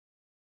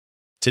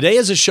Today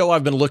is a show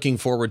I've been looking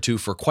forward to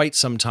for quite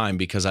some time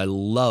because I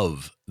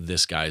love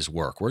this guy's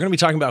work. We're going to be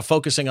talking about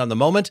focusing on the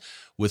moment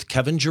with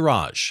Kevin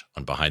Girage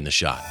on Behind the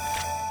Shot.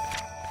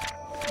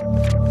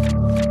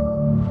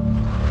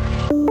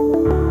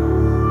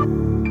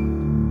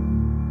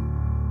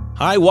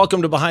 Hi,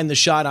 welcome to Behind the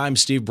Shot. I'm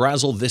Steve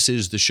Brazill. This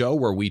is the show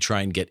where we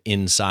try and get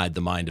inside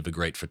the mind of a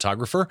great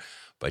photographer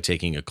by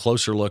taking a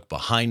closer look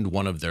behind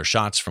one of their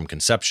shots from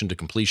conception to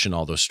completion,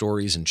 all those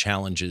stories and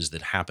challenges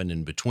that happen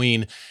in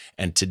between.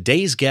 And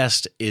today's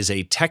guest is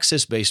a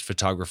Texas-based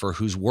photographer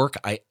whose work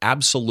I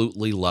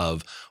absolutely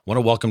love. I want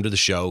to welcome to the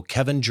show,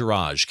 Kevin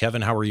Girage.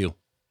 Kevin, how are you?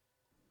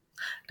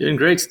 Doing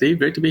great, Steve.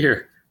 Great to be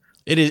here.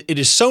 It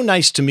is so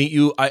nice to meet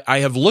you. I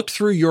have looked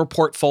through your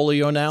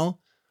portfolio now,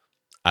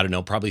 I don't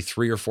know, probably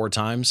 3 or 4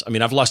 times. I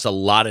mean, I've lost a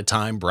lot of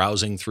time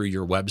browsing through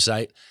your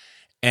website.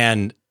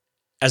 And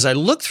as I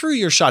look through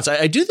your shots,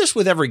 I do this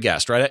with every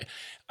guest, right?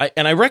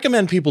 And I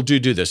recommend people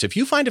do this. If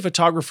you find a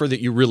photographer that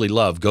you really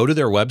love, go to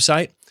their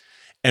website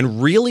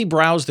and really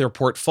browse their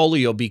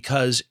portfolio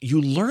because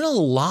you learn a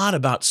lot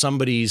about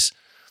somebody's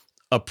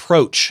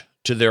approach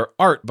to their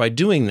art by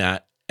doing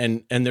that.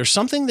 And there's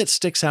something that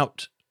sticks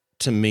out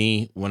to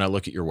me when I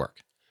look at your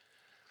work.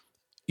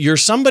 You're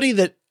somebody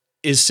that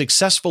is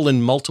successful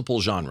in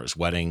multiple genres,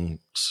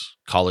 weddings,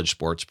 college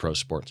sports, pro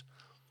sports.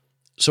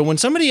 So when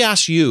somebody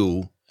asks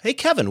you, hey,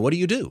 Kevin, what do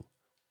you do?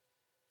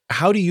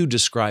 How do you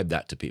describe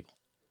that to people?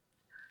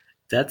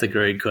 That's a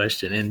great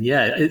question. And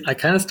yeah, I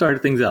kind of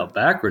started things out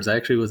backwards. I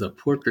actually was a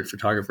portrait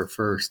photographer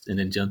first and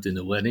then jumped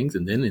into weddings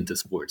and then into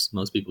sports.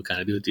 Most people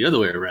kind of do it the other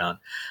way around.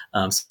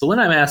 So when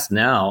I'm asked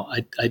now,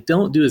 I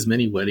don't do as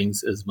many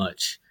weddings as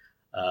much.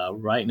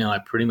 Right now, I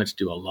pretty much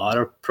do a lot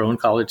of pro and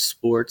college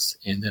sports,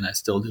 and then I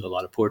still do a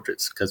lot of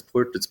portraits because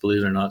portraits,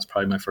 believe it or not, is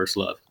probably my first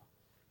love.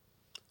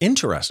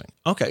 Interesting.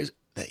 Okay.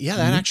 Yeah,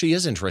 that actually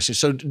is interesting.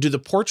 So do the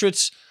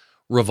portraits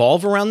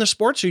revolve around the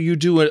sports or you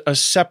do a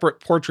separate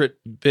portrait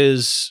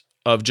biz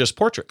of just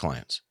portrait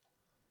clients?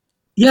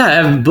 Yeah, I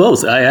have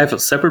both. I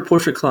have separate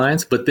portrait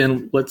clients, but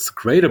then what's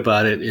great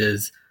about it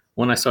is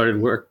when I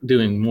started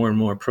doing more and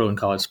more pro and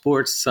college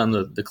sports, some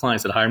of the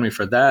clients that hired me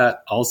for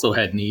that also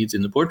had needs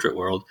in the portrait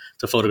world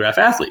to photograph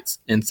athletes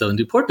and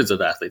do portraits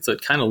of athletes. So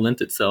it kind of lent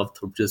itself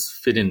to just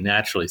fit in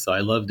naturally. So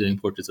I love doing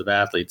portraits of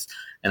athletes,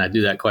 and I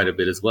do that quite a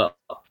bit as well.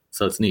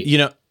 So it's neat. You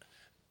know,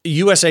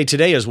 USA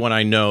Today is one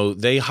I know.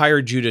 They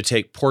hired you to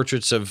take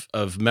portraits of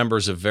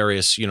members of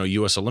various,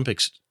 U.S.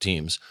 Olympics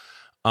teams.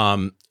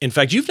 In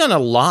fact, you've done a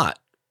lot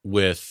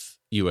with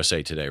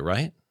USA Today,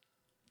 right?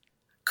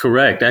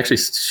 Correct. Actually,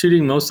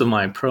 shooting most of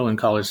my pro and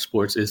college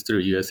sports is through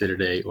USA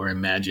Today or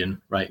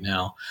Imagine right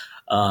now.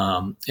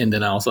 And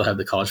then I also have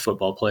the college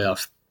football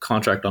playoff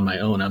contract on my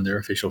own. I'm their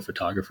official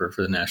photographer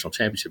for the national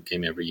championship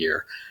game every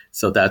year.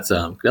 So that's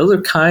those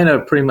are kind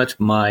of pretty much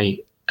my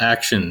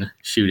action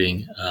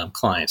shooting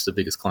clients, the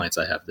biggest clients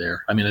I have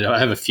there. I mean, I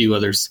have a few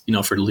others,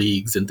 for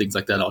leagues and things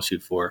like that I'll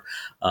shoot for.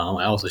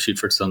 I also shoot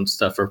for some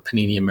stuff for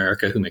Panini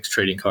America, who makes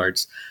trading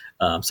cards.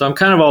 So I'm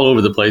kind of all over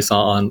the place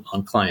on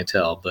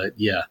clientele, but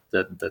yeah,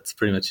 that's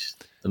pretty much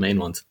the main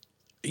ones.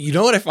 You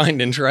know what I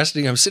find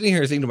interesting? I'm sitting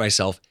here thinking to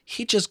myself,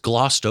 he just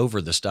glossed over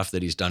the stuff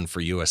that he's done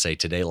for USA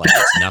Today like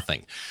it's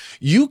nothing.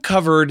 You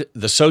covered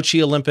the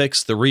Sochi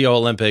Olympics, the Rio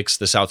Olympics,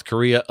 the South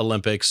Korea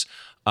Olympics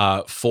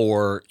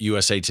for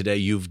USA Today.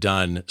 You've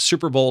done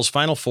Super Bowls,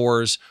 Final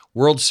Fours,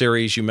 World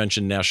Series. You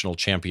mentioned national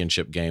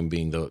championship game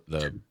being the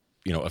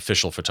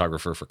official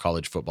photographer for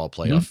college football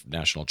playoff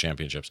national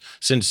championships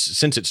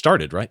since it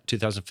started, right?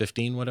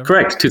 2015, whatever.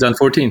 Correct.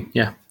 2014.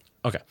 Yeah.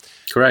 Okay.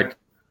 Correct.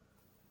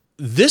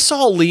 This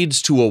all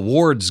leads to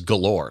awards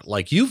galore.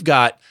 Like you've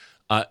got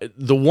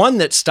the one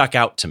that stuck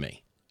out to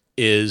me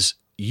is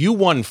you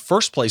won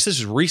first place. This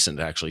is recent,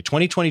 actually.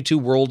 2022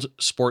 World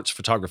Sports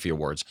Photography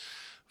Awards,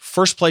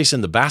 first place in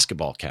the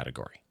basketball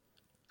category.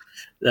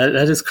 That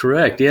is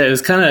correct. Yeah, it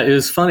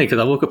was funny because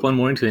I woke up one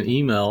morning to an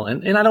email,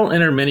 and I don't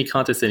enter many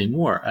contests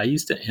anymore. I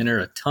used to enter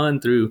a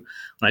ton through,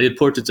 when I did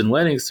portraits and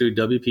weddings, through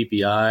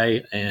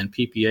WPPI and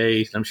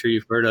PPA, I'm sure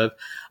you've heard of.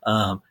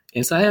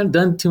 And so I haven't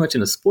done too much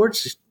in the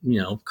sports,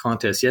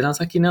 contest yet. And I was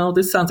like,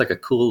 this sounds like a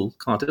cool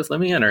contest.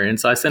 Let me enter. And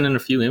so I sent in a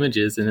few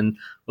images and then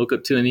woke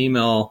up to an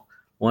email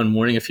one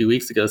morning a few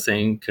weeks ago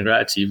saying,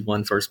 congrats, you've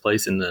won first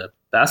place in the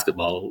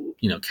basketball,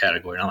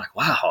 category. And I'm like,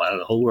 wow, out of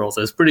the whole world.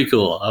 So it's pretty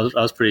cool.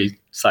 I was pretty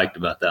psyched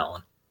about that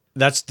one.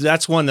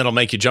 That's one that'll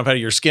make you jump out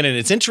of your skin. And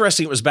it's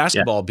interesting it was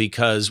basketball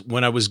because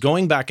when I was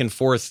going back and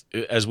forth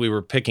as we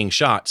were picking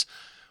shots,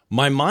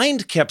 my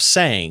mind kept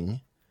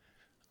saying,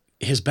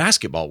 his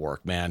basketball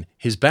work, man,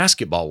 his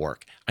basketball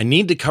work. I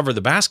need to cover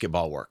the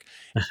basketball work.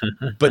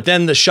 But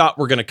then the shot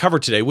we're going to cover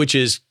today, which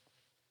is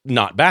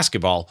not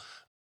basketball,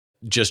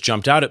 just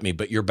jumped out at me.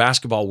 But your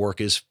basketball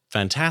work is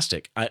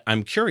fantastic.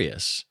 I'm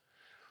curious,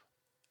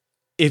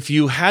 if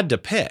you had to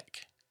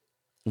pick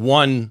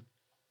one,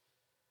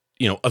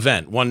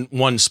 event,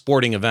 one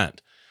sporting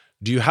event,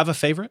 do you have a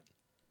favorite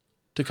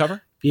to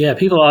cover? Yeah,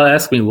 people all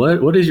ask me,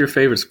 what is your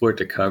favorite sport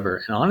to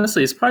cover? And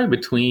honestly, it's probably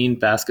between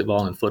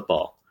basketball and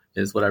football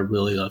is what I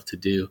really love to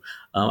do.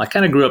 I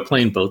kind of grew up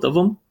playing both of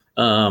them.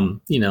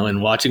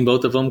 and watching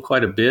both of them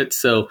quite a bit.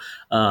 So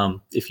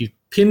if you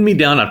pin me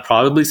down, I'd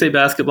probably say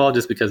basketball,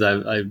 just because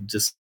I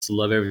just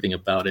love everything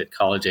about it,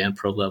 college and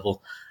pro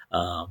level.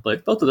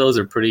 But both of those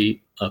are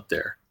pretty up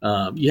there.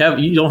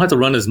 You don't have to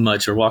run as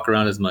much or walk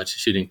around as much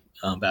shooting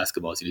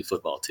basketball as you do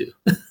football too.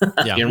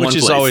 Yeah, which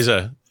is always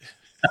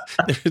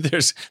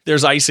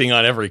there's icing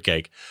on every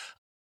cake.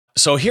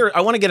 So here,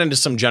 I want to get into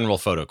some general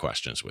photo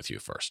questions with you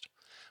first,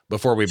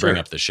 before we bring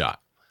up the shot.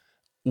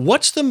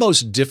 What's the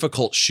most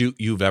difficult shoot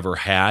you've ever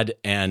had?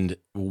 And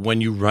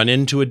when you run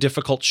into a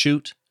difficult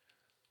shoot,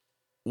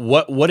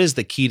 what is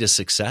the key to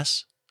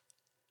success?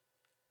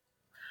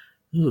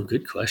 Ooh,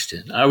 good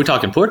question. Are we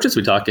talking portraits? Are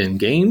we talking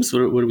games?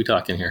 What are we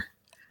talking here?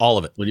 All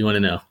of it. What do you want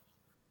to know?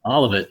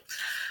 All of it.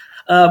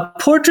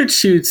 Portrait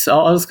shoots,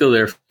 I'll just go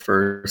there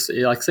first.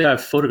 Like, say I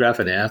photograph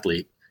an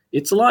athlete.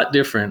 It's a lot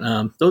different.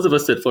 Those of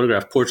us that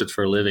photograph portraits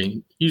for a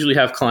living usually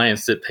have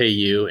clients that pay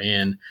you,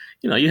 and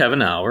you have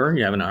an hour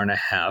and a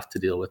half to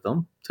deal with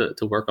them,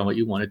 to work on what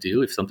you want to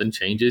do. If something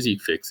changes, you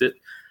fix it.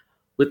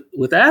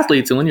 With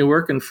athletes, and when you're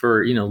working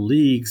for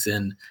leagues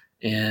and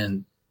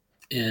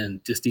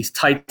just these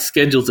tight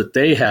schedules that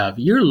they have,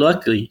 you're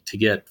lucky to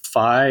get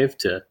 5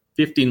 to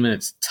 15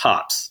 minutes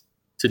tops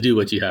to do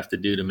what you have to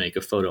do to make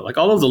a photo. Like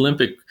all those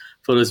Olympic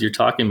photos you're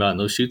talking about and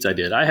those shoots I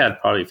did, I had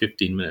probably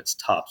 15 minutes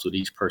tops with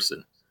each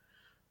person.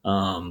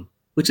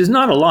 Which is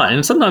not a lot.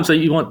 And sometimes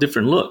you want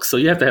different looks. So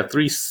you have to have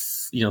 3,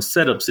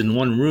 setups in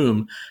one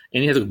room,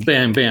 and you have to go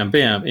bam, bam,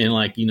 bam,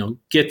 and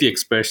get the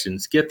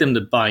expressions, get them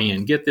to buy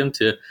in, get them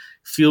to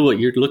feel what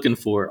you're looking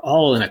for,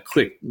 all in a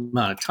quick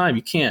amount of time.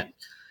 You can't,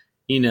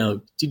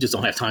 you just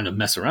don't have time to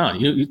mess around.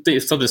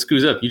 If something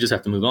screws up, you just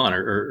have to move on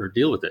or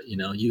deal with it.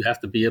 You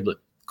have to be able to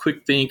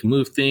quick think,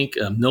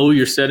 know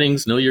your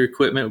settings, know your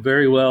equipment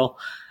very well.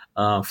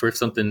 For if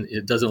something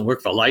it doesn't work,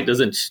 if the light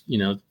doesn't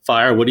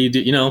fire, what do you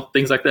do?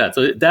 Things like that.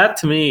 So that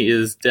to me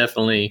is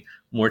definitely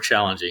more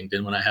challenging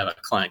than when I have a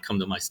client come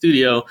to my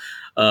studio,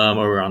 or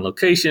we're on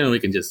location and we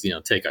can just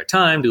take our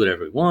time, do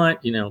whatever we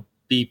want.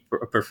 Be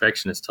a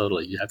perfectionist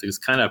totally. You have to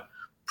just kind of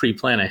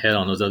pre-plan ahead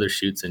on those other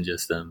shoots and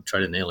just try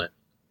to nail it.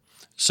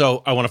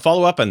 So I want to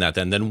follow up on that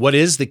then what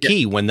is the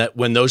key when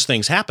those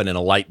things happen and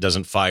a light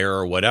doesn't fire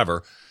or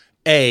whatever?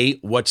 A,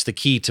 what's the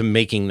key to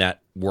making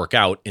that work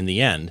out in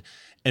the end?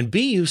 And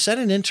B, you said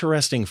an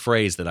interesting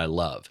phrase that I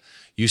love.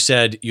 You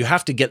said you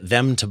have to get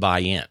them to buy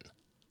in.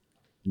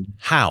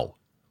 How?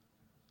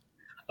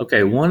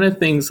 Okay, one of the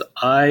things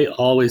I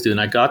always do,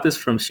 and I got this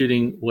from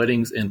shooting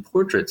weddings and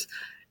portraits,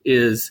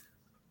 is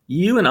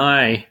you and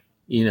I,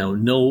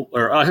 know,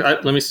 or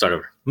let me start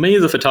over. Me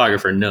as a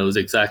photographer knows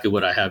exactly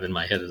what I have in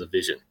my head as a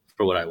vision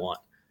for what I want.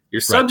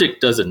 Your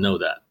subject doesn't know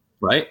that,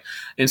 right?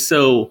 And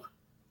so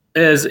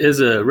as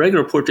a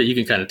regular portrait, you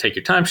can kind of take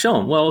your time, show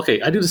them, well,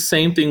 okay, I do the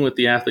same thing with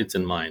the athletes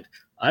in mind.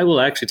 I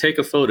will actually take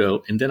a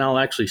photo and then I'll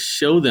actually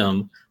show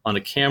them on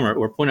a camera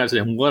or point out to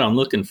them what I'm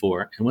looking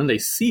for. And when they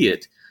see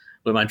it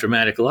with my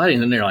dramatic lighting,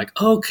 then they're like,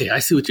 okay, I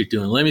see what you're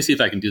doing. Let me see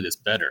if I can do this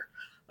better.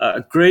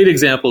 A great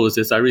example was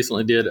this. I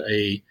recently did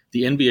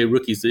the NBA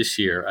rookies this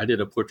year. I did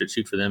a portrait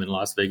shoot for them in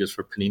Las Vegas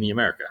for Panini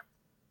America.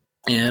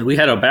 And we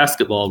had a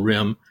basketball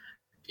rim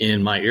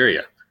in my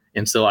area.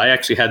 And so I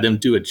actually had them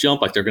do a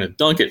jump like they're going to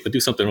dunk it, but do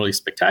something really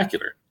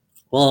spectacular.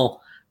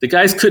 Well, the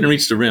guys couldn't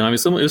reach the rim. I mean,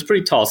 it was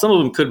pretty tall. Some of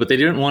them could, but they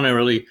didn't want to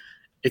really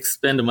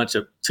expend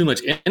too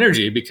much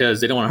energy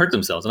because they don't want to hurt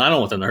themselves. And I don't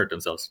want them to hurt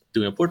themselves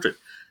doing a portrait.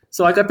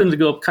 So I got them to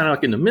go up kind of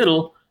like in the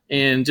middle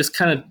and just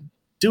kind of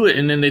do it.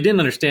 And then they didn't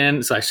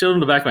understand. So I showed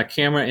them the back of my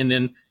camera, and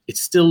then it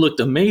still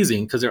looked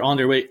amazing because they're on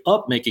their way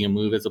up making a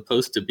move as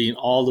opposed to being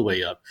all the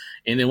way up.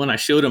 And then when I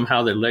showed them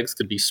how their legs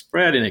could be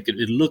spread and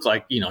it looked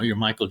like, you're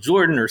Michael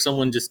Jordan or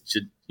someone just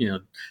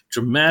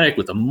dramatic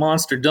with a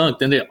monster dunk,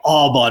 then they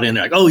all bought in.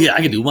 They're like, oh yeah,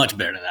 I can do much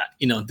better than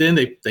that. Then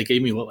they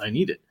gave me what I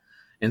needed.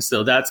 And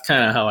so that's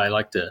kind of how I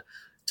like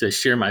to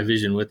share my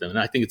vision with them. And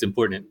I think it's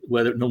important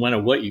no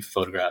matter what you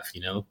photograph,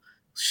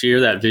 share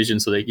that vision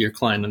so that your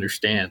client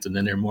understands, and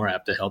then they're more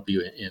apt to help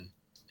you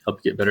help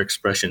you get better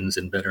expressions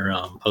and better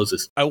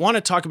poses. I want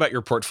to talk about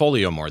your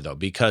portfolio more though,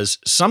 because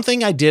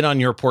something I did on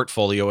your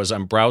portfolio as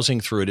I'm browsing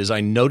through it is I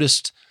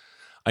noticed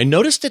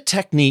a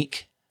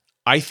technique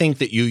I think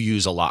that you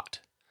use a lot.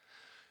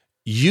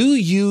 You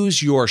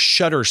use your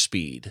shutter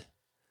speed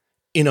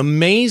in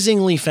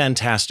amazingly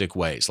fantastic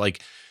ways.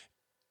 Like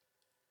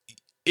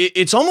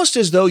it's almost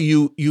as though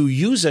you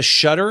use a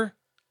shutter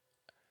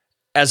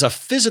as a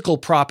physical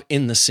prop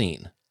in the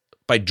scene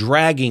by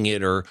dragging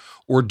it or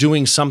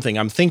doing something.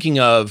 I'm thinking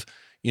of,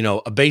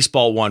 a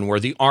baseball one where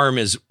the arm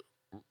is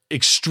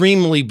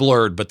extremely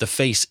blurred, but the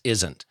face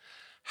isn't.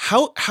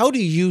 How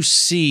do you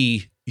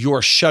see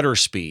your shutter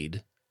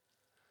speed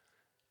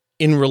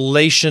in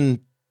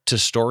relation to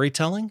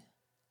storytelling?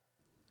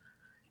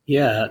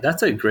 Yeah,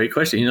 that's a great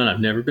question. I've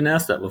never been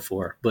asked that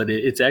before, but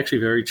it's actually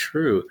very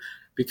true,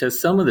 because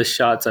some of the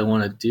shots I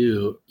want to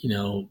do,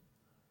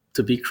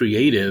 to be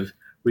creative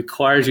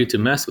requires you to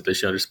mess with the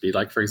shutter speed.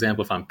 Like, for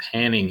example, if I'm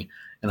panning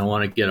and I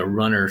want to get a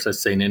runner,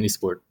 let's say in any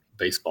sport,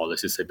 baseball,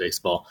 let's just say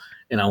baseball,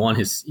 and I want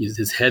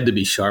his head to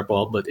be sharp,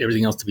 but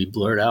everything else to be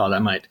blurred out, I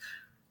might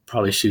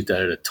probably shoot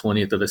that at a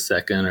 20th of a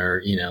second,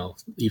 or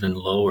even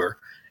lower,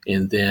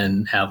 and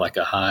then have like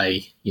a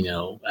high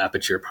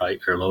aperture, probably,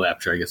 or low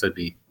aperture, I guess that'd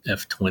be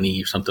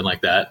f20 or something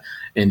like that,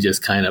 and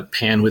just kind of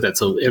pan with that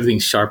so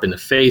everything's sharp in the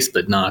face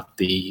but not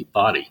the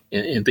body,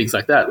 and things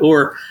like that.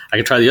 Or I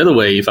could try the other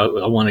way. If I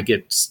want to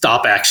get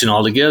stop action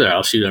altogether,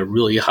 I'll shoot a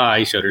really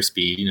high shutter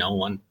speed,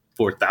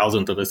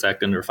 1/4000th of a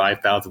second or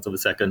 5,000th of a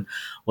second,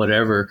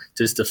 whatever,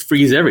 just to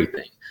freeze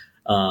everything.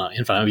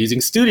 If I'm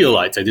using studio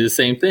lights, I do the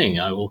same thing.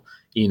 I will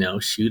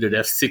shoot at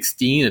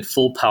f16 at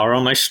full power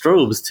on my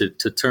strobes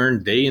to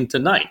turn day into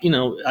night.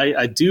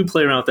 I do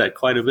play around with that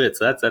quite a bit.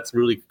 So that's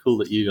really cool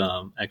that you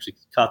actually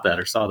caught that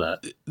or saw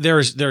that.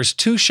 There's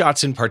two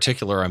shots in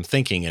particular I'm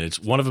thinking, and it's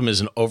one of them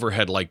is an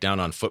overhead like down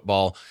on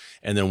football,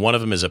 and then one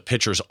of them is a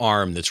pitcher's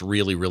arm that's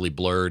really, really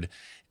blurred.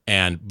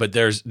 But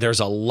there's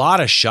a lot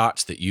of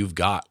shots that you've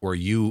got where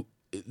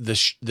the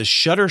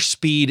shutter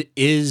speed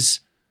is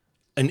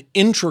an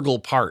integral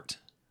part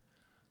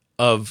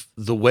of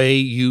the way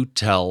you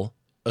tell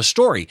a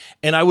story.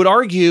 And I would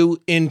argue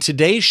in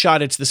today's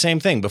shot, it's the same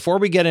thing. Before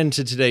we get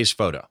into today's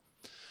photo,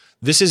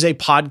 this is a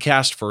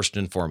podcast first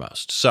and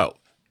foremost. So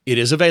it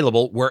is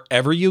available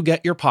wherever you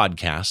get your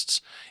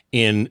podcasts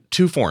in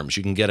two forms.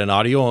 You can get an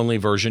audio only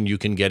version. You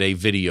can get a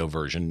video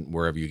version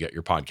wherever you get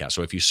your podcast.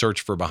 So if you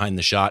search for Behind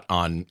the Shot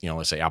on,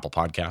 let's say Apple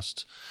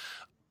Podcasts,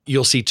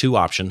 you'll see two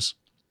options,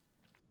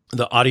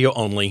 the audio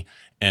only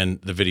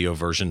and the video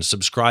version.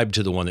 Subscribe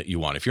to the one that you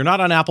want. If you're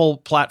not on Apple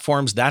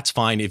platforms, that's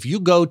fine. If you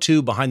go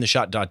to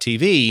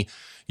behindtheshot.tv,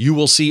 you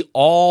will see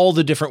all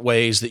the different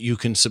ways that you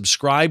can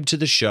subscribe to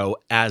the show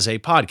as a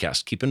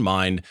podcast. Keep in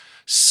mind,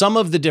 some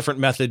of the different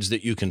methods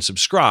that you can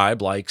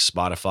subscribe, like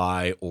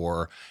Spotify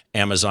or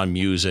Amazon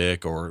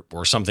Music or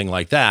something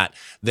like that,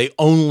 they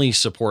only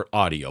support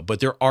audio, but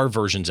there are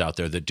versions out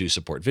there that do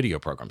support video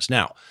programs.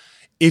 Now,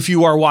 if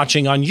you are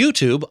watching on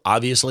YouTube,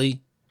 obviously,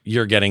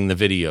 you're getting the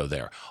video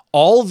there.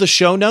 All the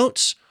show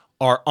notes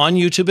are on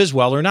YouTube as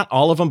well, or not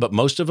all of them, but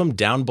most of them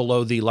down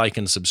below the like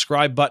and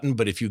subscribe button.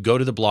 But if you go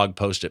to the blog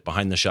post at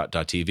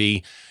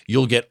behindtheshot.tv,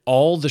 you'll get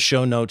all the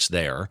show notes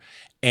there.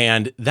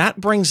 And that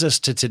brings us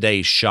to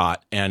today's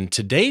shot. And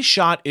today's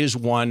shot is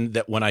one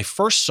that when I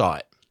first saw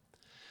it,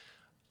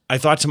 I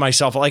thought to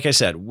myself, like I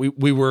said,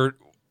 we were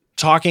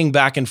talking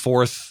back and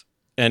forth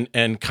and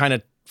kind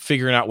of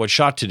figuring out what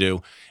shot to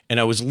do. And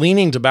I was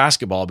leaning to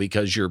basketball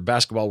because your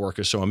basketball work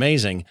is so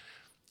amazing.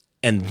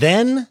 And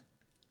then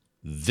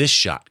this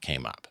shot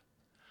came up.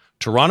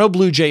 Toronto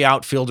Blue Jay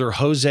outfielder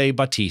Jose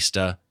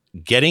Bautista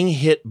getting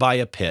hit by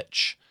a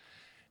pitch.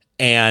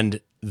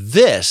 And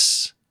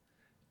this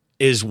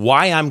is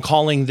why I'm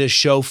calling this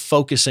show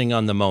Focusing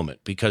on the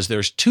Moment, because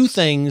there's two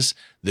things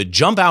that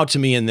jump out to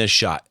me in this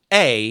shot.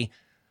 A,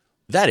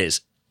 that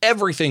is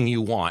everything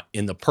you want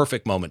in the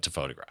perfect moment to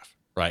photograph,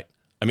 right?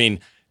 I mean,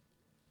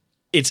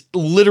 it's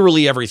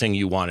literally everything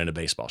you want in a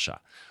baseball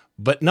shot.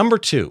 But number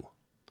two,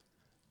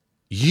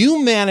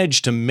 you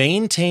managed to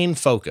maintain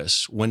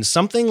focus when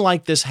something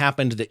like this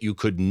happened that you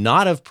could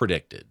not have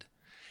predicted.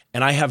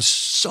 And I have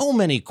so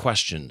many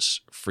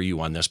questions for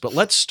you on this, but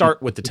let's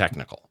start with the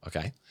technical,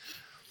 okay?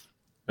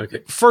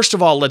 Okay. First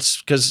of all,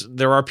 because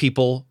there are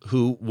people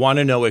who want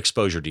to know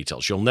exposure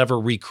details. You'll never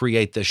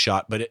recreate this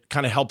shot, but it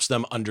kind of helps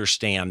them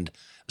understand,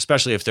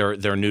 especially if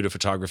they're new to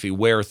photography,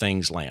 where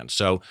things land.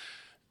 So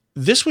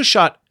this was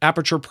shot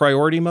aperture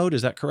priority mode.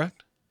 Is that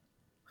correct?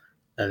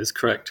 That is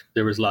correct.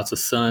 There was lots of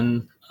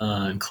sun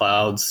and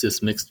clouds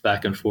just mixed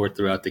back and forth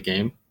throughout the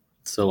game.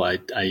 So I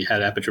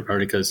had aperture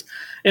priority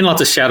and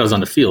lots of shadows on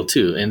the field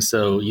too. And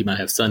so you might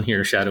have sun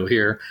here, shadow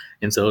here.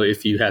 And so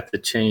if you had to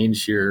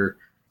change your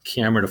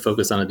camera to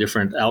focus on a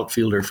different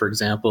outfielder, for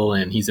example,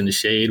 and he's in the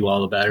shade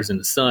while the batter's in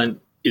the sun,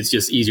 it's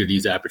just easier to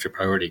use aperture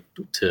priority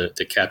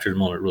to capture the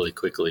moment really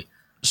quickly.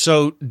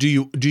 So do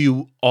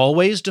you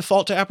always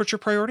default to aperture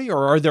priority,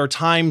 or are there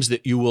times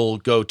that you will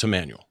go to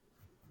manual?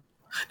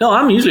 No,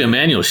 I'm usually a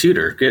manual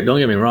shooter. Don't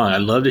get me wrong. I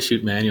love to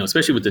shoot manual,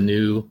 especially with the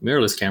new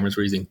mirrorless cameras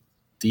we're using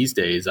these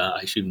days.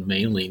 I shoot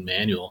mainly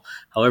manual.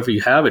 However,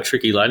 you have a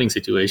tricky lighting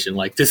situation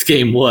like this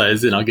game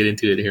was, and I'll get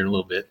into it here in a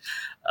little bit.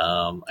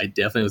 I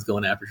definitely was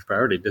going aperture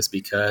priority just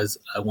because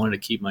I wanted to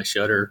keep my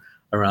shutter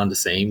around the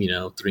same,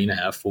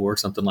 3.5, 4,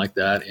 something like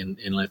that, and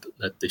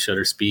let the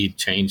shutter speed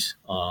change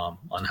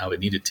on how it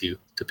needed to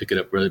pick it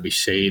up, whether it be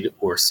shade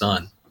or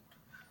sun.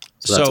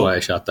 So that's why I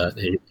shot that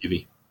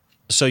AV.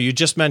 So you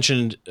just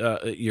mentioned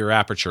your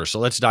aperture. So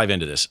let's dive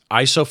into this.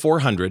 ISO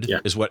 400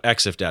 is what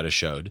EXIF data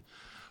showed.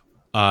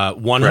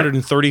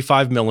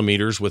 135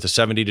 millimeters with a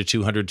 70 to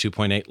 200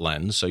 2.8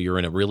 lens. So you're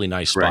in a really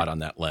nice spot on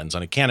that lens,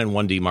 on a Canon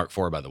 1D Mark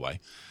IV, by the way.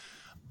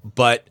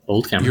 But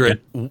old camera, you're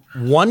at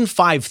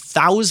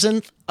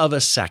 1/5000th of a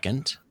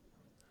second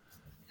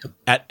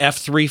at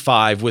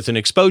f3.5 with an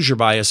exposure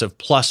bias of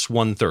plus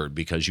 1/3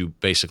 because you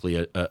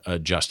basically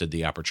adjusted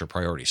the aperture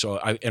priority. So,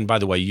 and by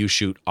the way, you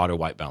shoot auto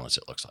white balance,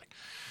 it looks like.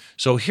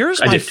 So here's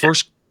my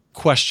first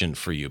question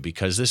for you,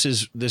 because this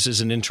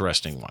is an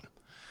interesting one.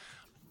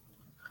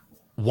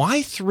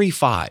 Why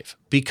 3.5?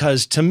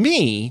 Because to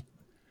me,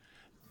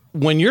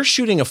 when you're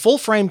shooting a full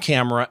frame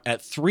camera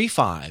at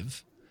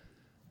 3.5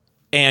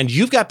 and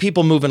you've got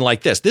people moving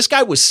like this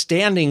guy was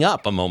standing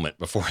up a moment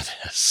before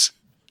this,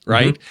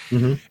 right?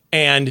 Mm-hmm.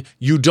 And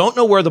you don't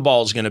know where the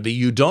ball is going to be.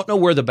 You don't know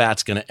where the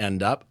bat's going to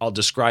end up. I'll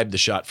describe the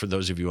shot for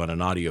those of you on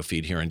an audio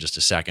feed here in just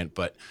a second,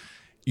 but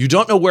you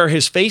don't know where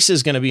his face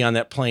is going to be on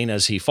that plane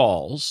as he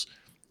falls.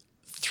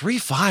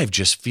 3.5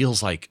 just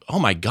feels like, oh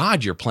my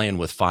God, you're playing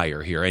with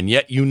fire here. And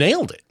yet you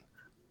nailed it.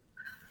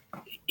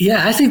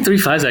 Yeah, I think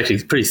 3.5 is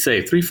actually pretty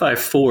safe.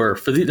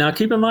 3.54 now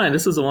keep in mind,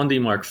 this is a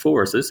 1D Mark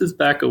IV. So this is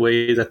back a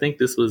ways. I think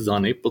this was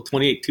on April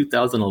 28,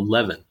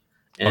 2011.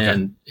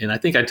 And I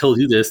think I told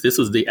you this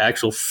was the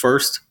actual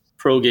first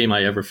pro game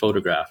I ever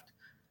photographed.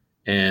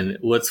 And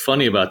what's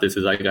funny about this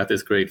is I got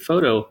this great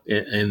photo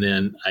and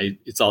then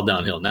it's all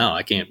downhill now.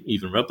 I can't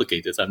even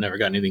replicate this. I've never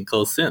gotten anything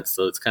close since.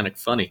 So it's kind of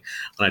funny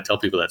when I tell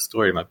people that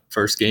story. My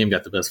first game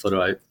got the best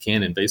photo I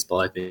can in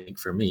baseball, I think,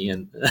 for me,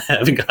 and I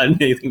haven't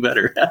gotten anything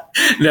better.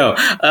 No.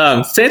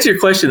 To answer your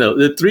question, though,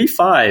 the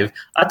 3.5,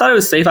 I thought it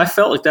was safe. I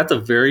felt like that's a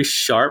very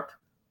sharp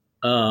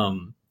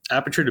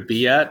aperture to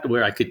be at,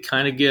 where I could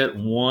kind of get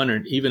one,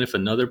 or even if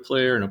another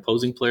player, an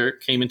opposing player,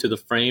 came into the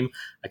frame,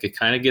 I could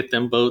kind of get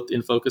them both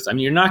in focus. I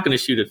mean, you're not going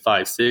to shoot at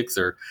 5.6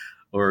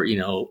 or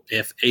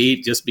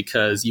f8 just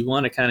because you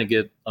want to kind of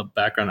get a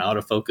background out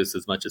of focus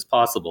as much as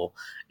possible.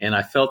 And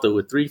I felt that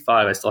with 3.5,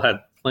 I still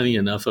had plenty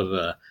enough of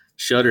a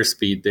shutter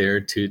speed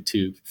there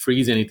to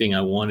freeze anything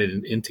I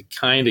wanted and to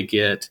kind of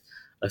get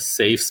a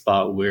safe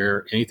spot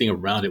where anything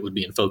around it would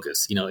be in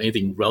focus,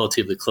 anything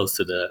relatively close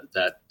to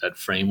that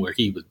frame where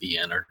he would be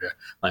in, or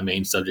my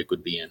main subject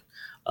would be in.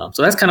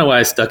 So that's kind of why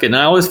I stuck it. And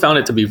I always found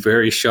it to be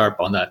very sharp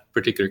on that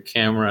particular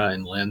camera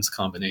and lens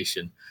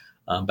combination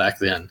back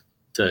then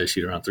to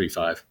shoot around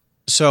 3.5.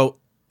 So,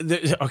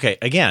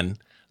 again,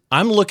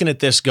 I'm looking at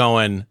this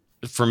going,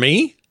 for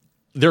me,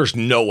 there's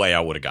no way I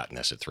would have gotten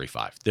this at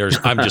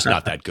 3.5. I'm just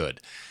not that good.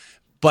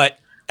 But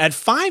at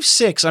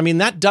 5.6, I mean,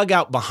 that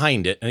dugout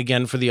behind it, and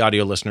again, for the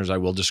audio listeners, I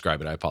will describe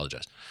it. I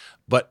apologize.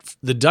 But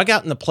the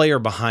dugout and the player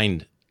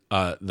behind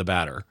the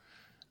batter,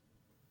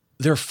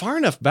 they're far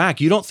enough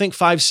back. You don't think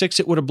 5.6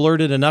 it would have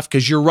blurred it enough?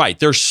 Because you're right.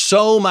 There's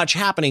so much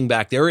happening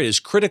back there. It is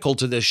critical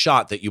to this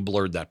shot that you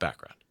blurred that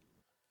background.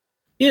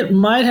 It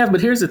might have,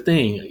 but here's the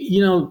thing.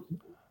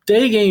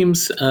 Day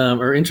games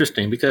are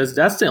interesting because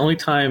that's the only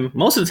time,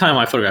 most of the time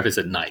I photograph is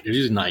at night. They're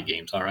usually night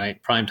games, all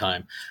right, prime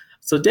time.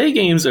 So day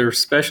games are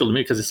special to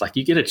me because it's like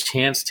you get a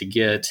chance to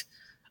get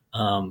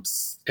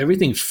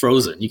everything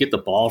frozen. You get the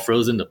ball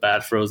frozen, the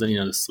bat frozen,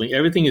 the swing.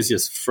 Everything is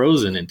just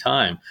frozen in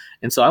time.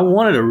 And so I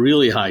wanted a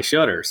really high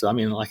shutter. So, I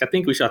mean, I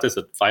think we shot this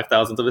at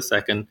 5,000th of a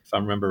second, if I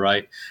remember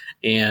right.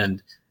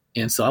 And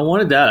so I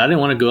wanted that. I didn't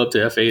want to go up to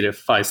f8 or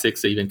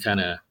 5.6 to even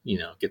kind of,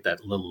 get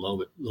that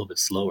little bit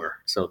slower.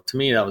 So to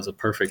me, that was a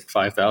perfect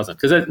 5,000.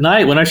 Because at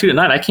night, when I shoot at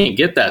night, I can't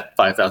get that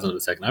 5,000th of a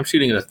second. I'm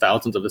shooting at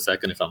 1,000th of a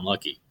second if I'm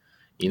lucky.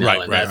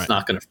 That's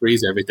not going to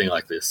freeze everything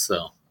like this.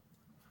 So,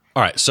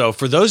 all right. So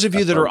for those of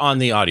you that are on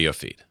the audio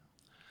feed,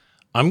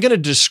 I'm going to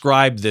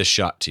describe this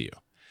shot to you.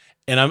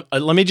 And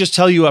let me just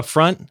tell you up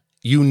front,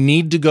 you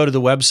need to go to the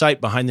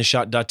website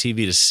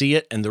behindtheshot.tv to see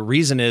it. And the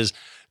reason is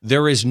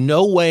there is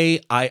no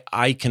way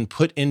I can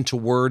put into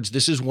words.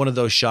 This is one of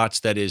those shots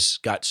that is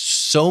got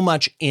so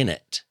much in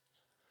it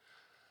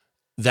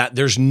that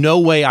there's no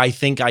way I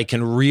think I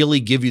can really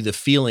give you the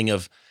feeling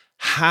of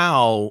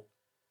how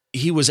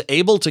he was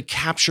able to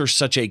capture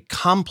such a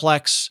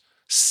complex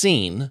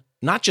scene,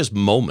 not just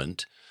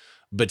moment,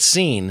 but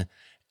scene,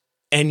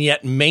 and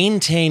yet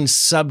maintain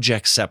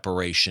subject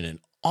separation and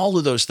all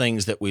of those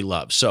things that we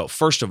love. So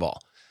first of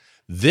all,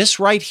 this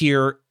right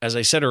here, as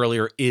I said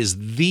earlier,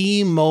 is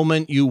the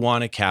moment you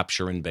want to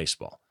capture in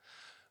baseball.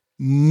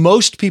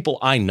 Most people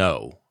I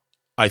know,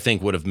 I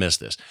think, would have missed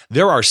this.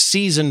 There are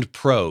seasoned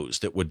pros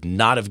that would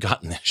not have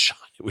gotten this shot.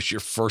 It was your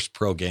first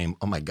pro game.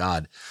 Oh my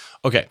God.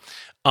 Okay.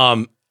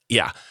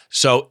 Yeah.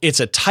 So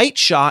it's a tight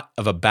shot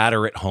of a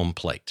batter at home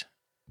plate,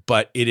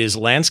 but it is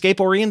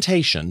landscape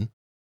orientation.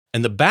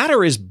 And the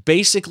batter is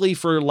basically,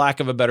 for lack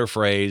of a better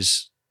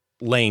phrase,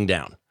 laying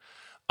down.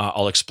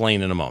 I'll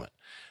explain in a moment.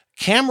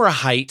 Camera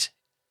height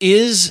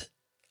is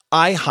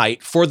eye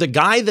height for the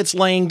guy that's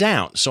laying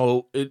down.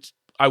 So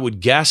I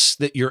would guess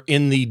that you're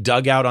in the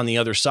dugout on the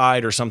other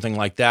side or something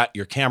like that.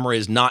 Your camera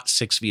is not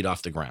 6 feet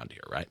off the ground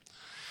here, right?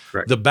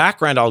 Correct. The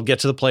background, I'll get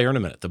to the player in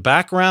a minute. The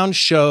background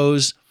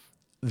shows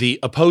the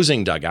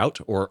opposing dugout,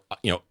 or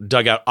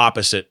dugout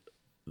opposite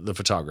the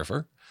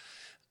photographer.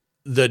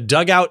 The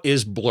dugout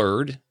is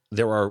blurred.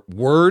 There are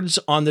words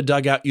on the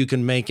dugout you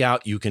can make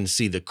out. You can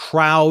see the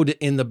crowd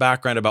in the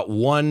background, about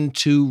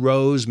 1-2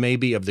 rows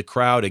maybe of the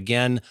crowd,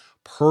 again,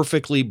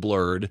 perfectly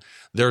blurred.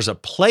 There's a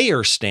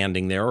player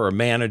standing there, or a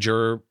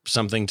manager,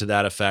 something to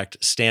that effect,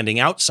 standing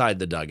outside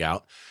the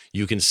dugout.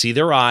 You can see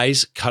their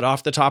eyes cut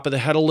off the top of the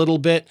head a little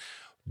bit.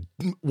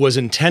 Was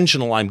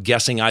intentional, I'm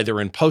guessing,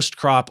 either in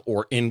post-crop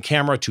or in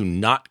camera to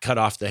not cut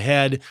off the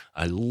head.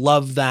 I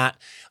love that.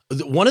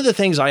 One of the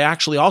things I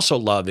actually also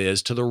love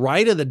is, to the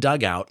right of the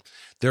dugout,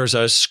 There's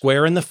a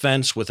square in the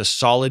fence with a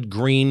solid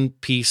green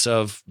piece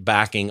of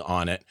backing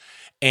on it.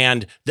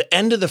 And the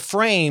end of the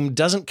frame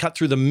doesn't cut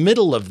through the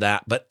middle of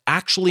that, but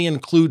actually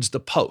includes the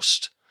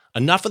post.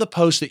 Enough of the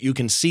post that you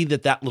can see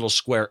that little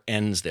square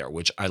ends there,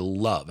 which I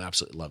love,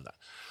 absolutely love that.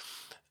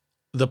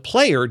 The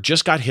player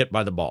just got hit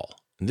by the ball.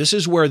 And this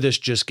is where this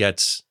just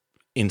gets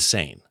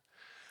insane.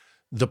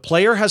 The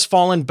player has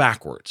fallen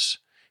backwards.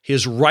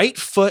 His right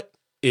foot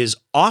is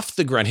off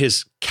the ground.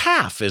 His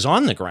calf is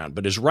on the ground,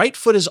 but his right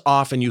foot is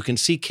off, and you can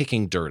see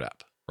kicking dirt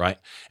up, right?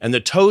 And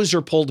the toes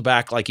are pulled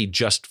back like he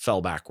just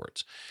fell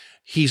backwards.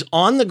 He's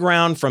on the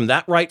ground from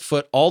that right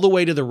foot all the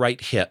way to the right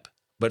hip,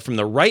 but from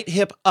the right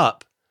hip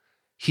up,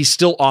 he's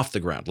still off the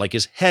ground. Like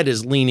his head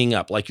is leaning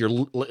up, like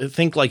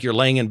think like you're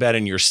laying in bed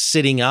and you're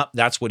sitting up.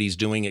 That's what he's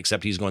doing,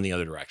 except he's going the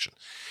other direction.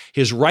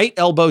 His right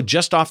elbow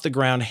just off the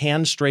ground,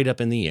 hand straight up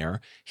in the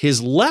air.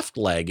 His left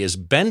leg is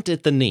bent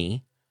at the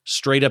knee,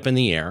 straight up in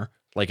the air,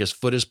 like his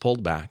foot is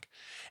pulled back.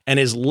 And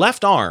his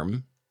left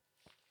arm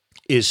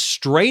is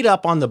straight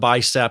up on the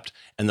bicep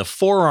and the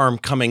forearm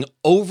coming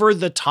over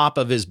the top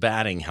of his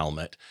batting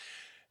helmet.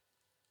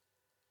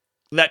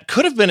 That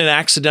could have been an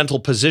accidental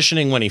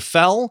positioning when he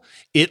fell.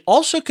 It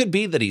also could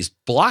be that he's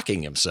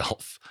blocking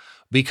himself,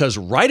 because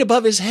right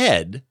above his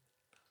head,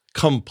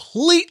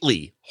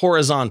 completely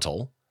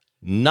horizontal,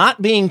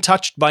 not being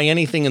touched by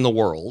anything in the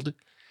world,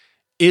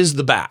 is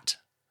the bat,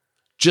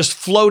 just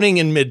floating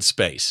in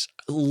mid-space.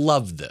 I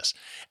love this.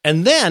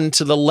 And then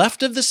to the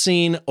left of the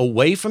scene,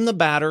 away from the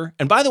batter,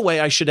 and by the way,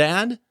 I should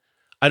add,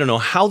 I don't know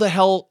how the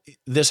hell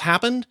this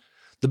happened.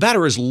 The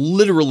batter is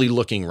literally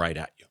looking right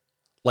at you,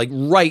 like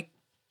right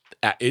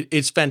at it.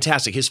 It's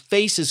fantastic. His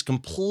face is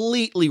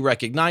completely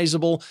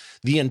recognizable.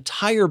 The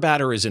entire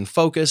batter is in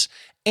focus,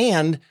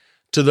 and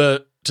to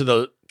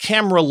the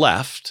camera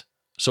left,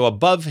 so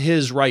above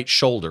his right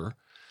shoulder,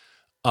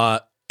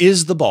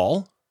 is the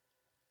ball,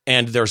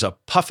 and there's a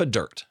puff of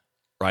dirt,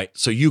 right?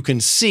 So you can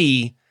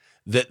see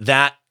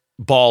that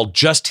ball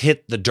just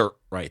hit the dirt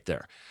right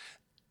there.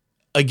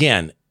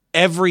 Again,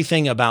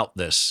 everything about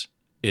this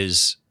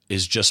is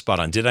just spot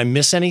on. Did I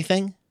miss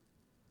anything?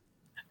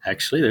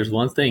 Actually, there's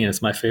one thing, and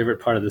it's my favorite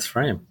part of this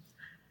frame.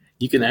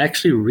 You can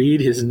actually read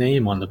his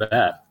name on the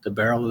bat, the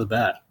barrel of the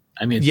bat.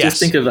 I mean, yes. Just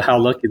think of how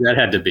lucky that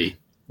had to be,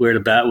 where the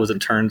bat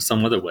wasn't turned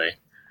some other way.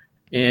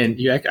 And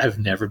I've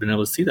never been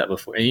able to see that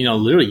before. And,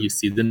 literally you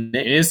see the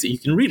name, you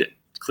can read it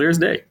clear as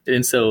day.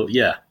 And so,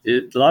 yeah,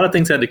 a lot of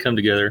things had to come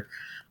together.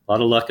 A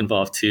lot of luck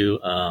involved too.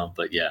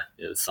 But yeah,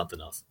 it was something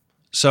else.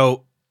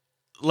 So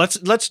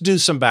let's do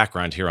some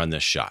background here on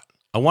this shot.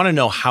 I want to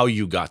know how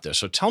you got this.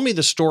 So tell me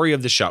the story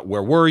of the shot.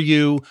 Where were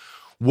you?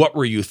 What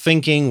were you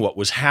thinking? What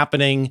was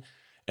happening?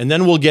 And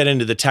then we'll get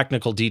into the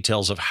technical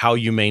details of how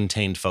you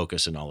maintained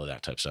focus and all of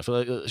that type of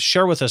stuff.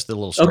 Share with us the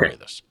little story of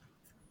this.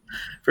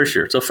 For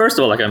sure. So first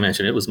of all, like I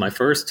mentioned, it was my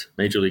first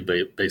Major League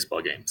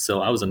Baseball game.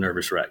 So I was a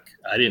nervous wreck.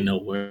 I didn't know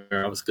where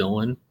I was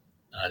going.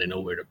 I didn't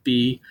know where to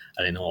be.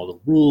 I didn't know all the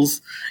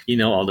rules,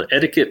 all the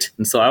etiquette.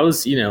 And so I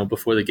was,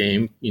 before the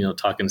game,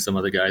 talking to some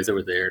other guys that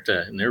were there,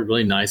 and they were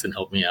really nice and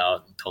helped me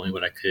out and told me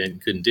what I could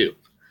and couldn't do.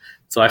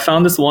 So I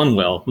found this one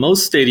well.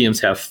 Most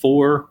stadiums have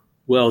 4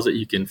 wells that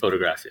you can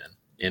photograph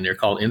in, and they're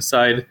called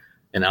inside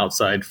and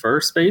outside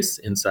first base,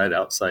 inside,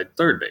 outside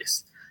third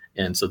base.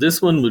 And so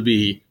this one would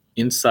be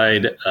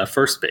inside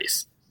first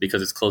base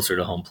because it's closer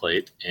to home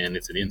plate, and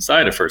it's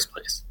inside of first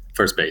base.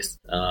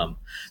 So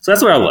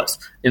that's where I was.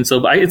 And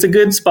so it's a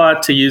good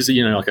spot to use,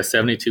 like a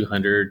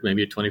 7200,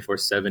 maybe a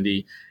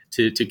 2470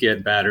 to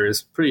get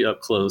batters pretty up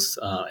close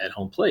at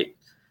home plate.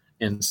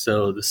 And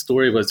so the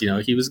story was,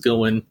 he was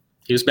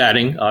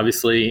batting,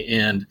 obviously.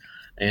 And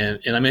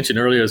I mentioned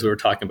earlier, as we were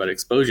talking about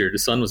exposure, the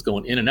sun was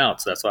going in and out.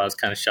 So that's why I was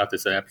kind of shot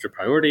this at aperture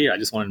priority. I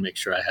just wanted to make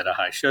sure I had a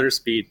high shutter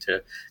speed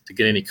to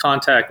get any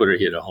contact, whether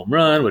he hit a home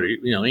run, whether,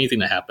 anything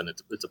that happened at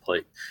the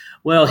plate.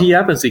 Well, he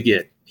happens to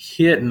get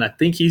hit, and I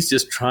think he's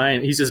just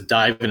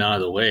diving out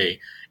of the way,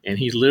 and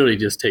he literally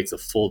just takes a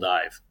full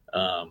dive.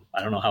 I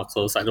don't know how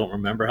close. I don't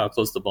remember how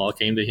close the ball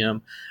came to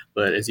him,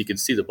 but as you can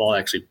see, the ball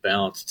actually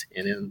bounced,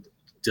 and then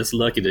just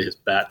lucky that his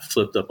bat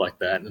flipped up like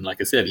that. And like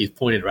I said, he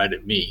pointed right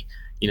at me.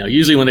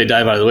 Usually when they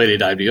dive out of the way, they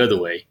dive the other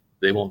way.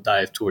 They won't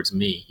dive towards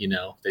me.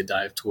 They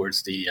dive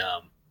towards the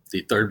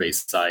third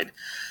base side.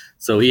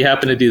 So he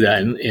happened to do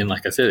that, and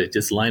like I said, it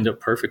just lined up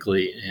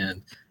perfectly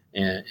and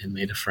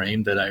made a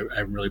frame that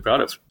I'm really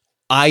proud of.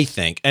 I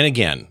think, and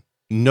again,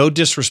 no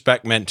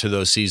disrespect meant to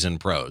those seasoned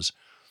pros,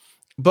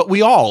 but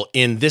we all,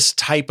 in this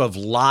type of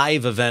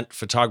live event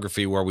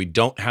photography where we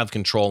don't have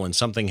control and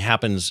something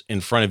happens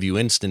in front of you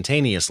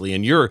instantaneously,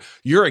 and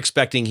you're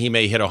expecting he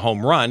may hit a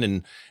home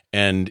run,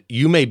 and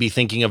you may be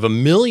thinking of a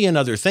million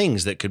other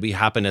things that could be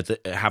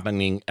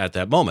happening at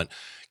that moment.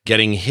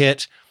 Getting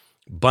hit,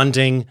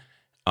 bunting,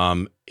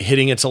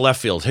 hitting it to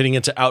left field, hitting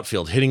it to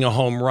outfield, hitting a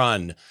home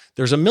run.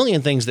 There's a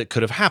million things that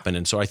could have happened.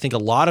 And so I think a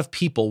lot of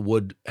people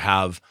would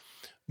have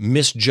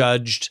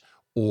misjudged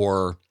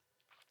or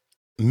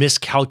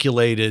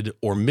miscalculated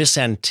or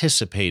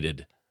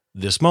misanticipated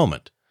this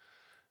moment.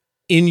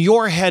 In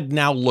your head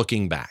now,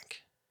 looking back,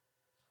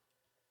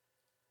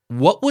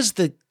 What was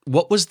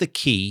the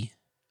key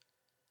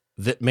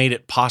that made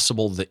it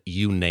possible that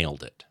you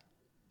nailed it?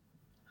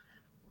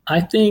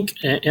 I think,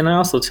 and I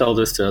also tell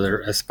this to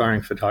other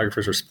aspiring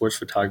photographers or sports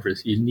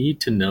photographers, you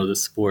need to know the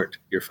sport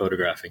you're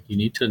photographing. You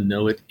need to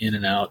know it in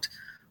and out,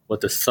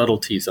 what the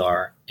subtleties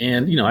are.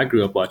 And, I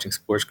grew up watching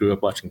sports, grew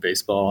up watching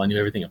baseball. I knew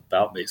everything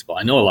about baseball.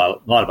 I know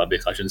a lot about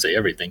baseball. I shouldn't say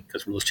everything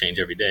because rules change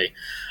every day,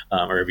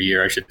 or every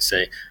year, I should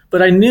say.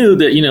 But I knew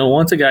that,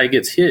 once a guy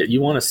gets hit,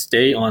 you want to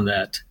stay on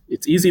that.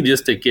 It's easy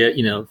just to get,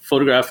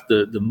 photograph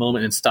the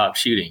moment and stop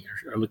shooting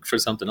or look for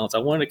something else. I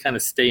wanted to kind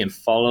of stay and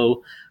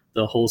follow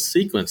the whole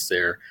sequence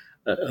there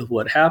of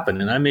what happened.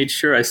 And I made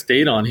sure I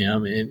stayed on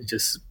him, and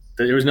just,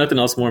 there was nothing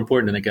else more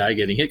important than a guy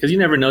getting hit. Cause you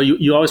never know.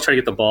 You always try to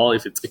get the ball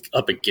if it's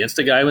up against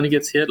a guy when he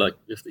gets hit, like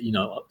if,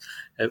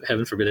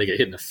 heaven forbid they get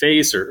hit in the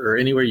face or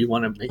anywhere, you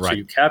want to make sure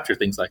you capture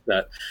things like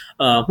that.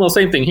 Well,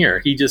 same thing here.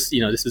 He just,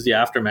 this is the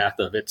aftermath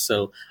of it.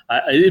 So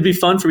it'd be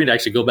fun for me to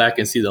actually go back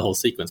and see the whole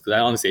sequence. Cause I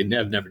honestly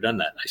have never done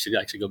that. I should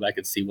actually go back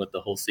and see what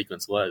the whole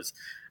sequence was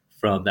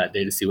from that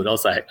day to see what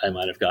else I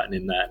might have gotten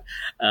in that.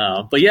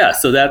 But yeah,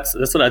 so that's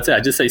what I'd say.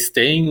 I'd just say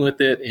staying with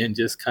it and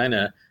just kind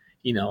of,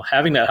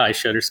 having that high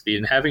shutter speed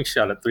and having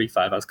shot at 3.5,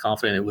 I was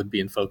confident it would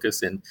be in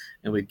focus and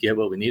we'd get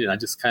what we needed. I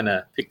just kind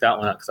of picked that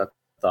one up because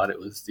I thought it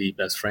was the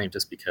best frame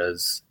just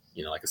because,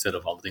 like I said,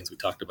 of all the things we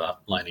talked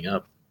about lining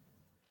up.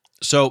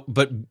 So,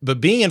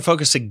 but being in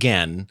focus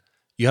again,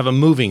 you have a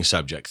moving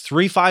subject.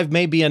 3.5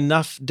 may be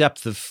enough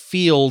depth of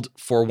field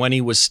for when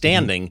he was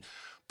standing,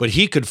 but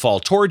he could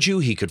fall towards you.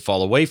 He could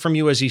fall away from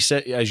you, as you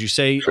say.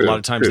 True, a lot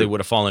of times they would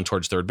have fallen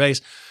towards third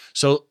base.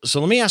 So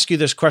let me ask you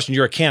this question.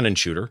 You're a Canon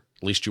shooter.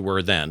 At least you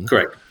were then.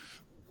 Correct.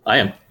 I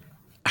am.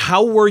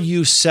 How were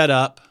you set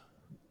up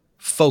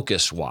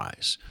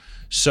focus-wise?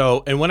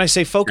 So, and when I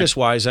say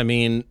focus-wise, I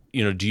mean, do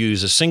you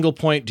use a single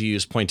point? Do you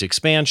use point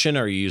expansion?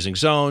 Are you using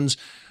zones?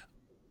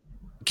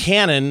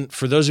 Canon,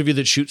 for those of you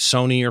that shoot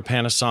Sony or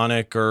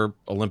Panasonic or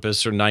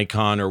Olympus or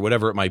Nikon or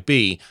whatever it might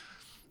be,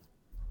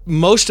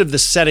 most of the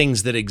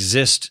settings that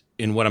exist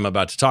in what I'm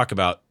about to talk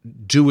about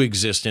do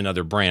exist in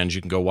other brands.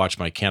 You can go watch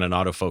my Canon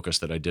autofocus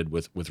that I did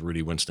with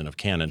Rudy Winston of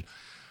Canon.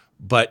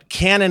 But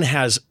Canon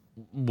has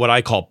what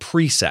I call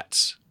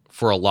presets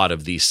for a lot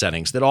of these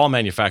settings that all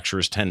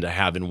manufacturers tend to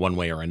have in one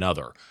way or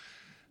another.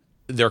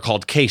 They're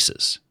called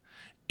cases.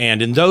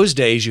 And in those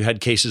days, you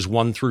had cases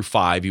 1 through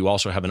 5. You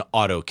also have an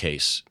auto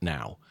case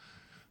now.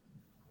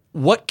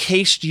 What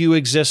case do you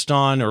exist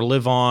on or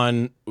live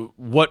on?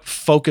 What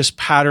focus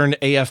pattern,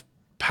 AF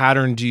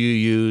pattern do you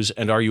use?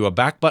 And are you a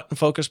back button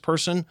focus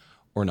person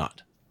or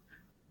not?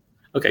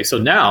 Okay, so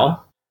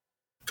now,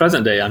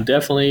 present day, I'm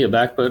definitely a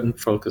back button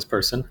focus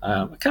person.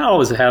 I kind of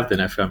always have been,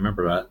 if I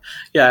remember right.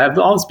 Yeah, I've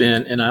always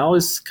been, and I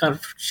always kind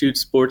of shoot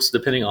sports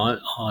depending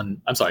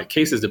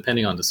cases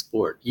depending on the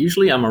sport.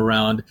 Usually I'm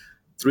around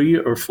 3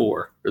 or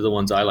 4 are the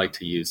ones I like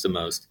to use the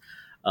most.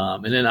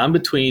 And then I'm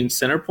between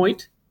center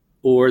point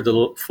or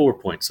the 4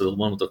 point, so the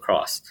one with the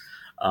cross.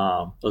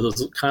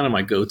 Those are kind of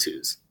my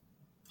go-tos.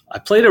 I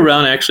played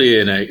around actually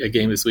in a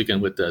game this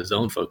weekend with the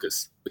zone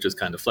focus, which is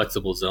kind of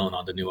flexible zone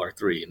on the new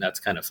R3, and that's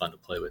kind of fun to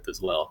play with as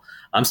well.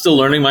 I'm still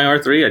learning my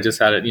R3. I just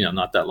had it,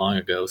 not that long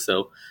ago,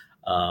 so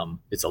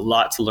it's a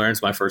lot to learn.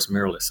 It's my first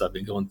mirrorless, so I've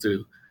been going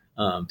through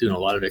doing a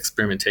lot of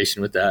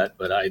experimentation with that,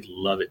 but I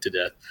love it to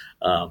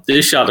death.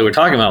 This shot that we're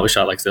talking about was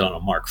shot, like I said, on a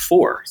Mark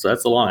IV, so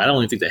that's I don't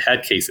even think they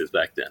had cases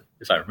back then,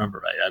 if I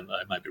remember right.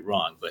 I might be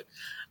wrong, but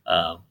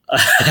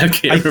I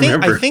can't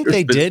remember. I think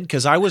they did,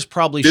 because I was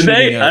probably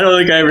shooting I don't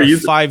think I ever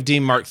used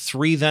 5D Mark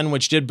III then,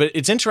 which did. But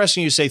it's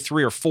interesting you say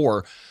 3 or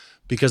 4,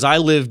 because I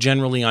live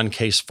generally on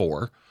case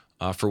 4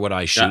 for what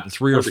I shoot. And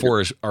 3 or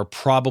 4 are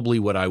probably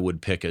what I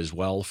would pick as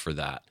well for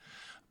that.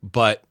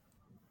 But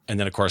and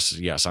then of course,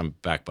 yes, I'm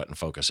back button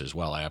focus as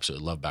well. I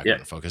absolutely love back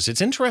button focus.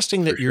 It's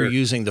interesting that you're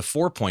using the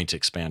 4-point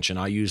expansion.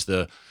 I use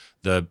the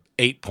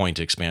 8-point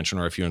expansion,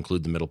 or if you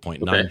include the middle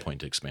point,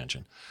 9-point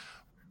expansion.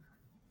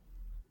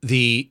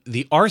 The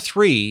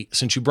R3,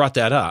 since you brought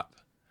that up,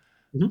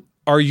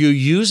 are you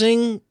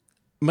using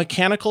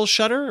mechanical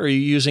shutter or are you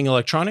using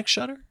electronic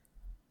shutter?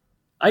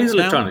 I use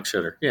electronic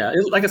shutter. Yeah.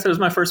 Like I said, it was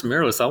my first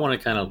mirrorless. So I want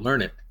to kind of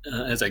learn it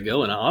as I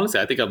go. And honestly,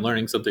 I think I'm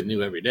learning something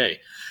new every day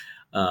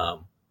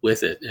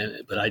with it.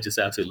 But I just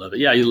absolutely love it.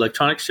 Yeah. I use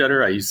electronic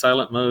shutter. I use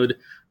silent mode.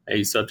 I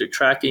use subject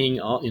tracking,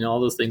 all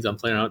those things I'm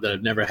playing around that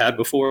I've never had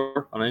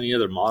before on any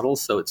other model.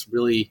 So it's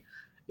really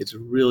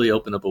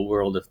opened up a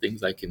world of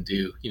things I can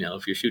do.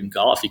 If you're shooting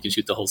golf, you can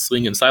shoot the whole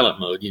swing in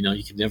silent mode.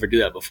 You could never do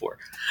that before.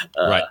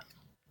 Right.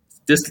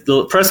 Just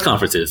the press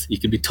conferences, you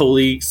can be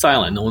totally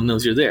silent. No one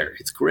knows you're there.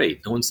 It's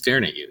great. No one's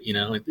staring at you.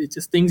 It's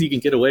just things you can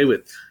get away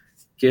with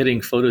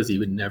getting photos you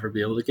would never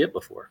be able to get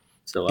before.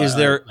 So I'm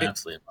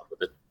absolutely in love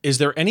with it. Is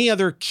there any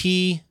other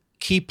key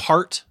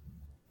part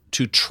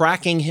to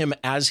tracking him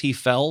as he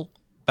fell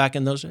back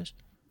in those days?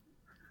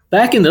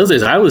 Back in those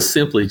days, I was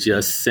simply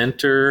just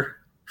center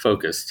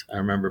focused. I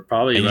remember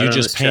probably. And you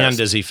just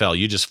panned as he fell.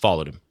 You just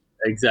followed him.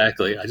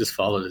 Exactly. I just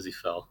followed as he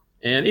fell.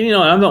 And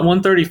I'm at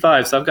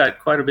 135, so I've got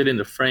quite a bit in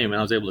the frame, and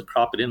I was able to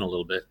crop it in a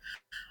little bit.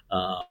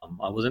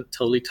 I wasn't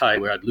totally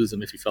tight where I'd lose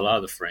them if he fell out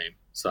of the frame.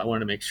 So I wanted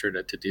to make sure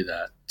to do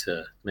that,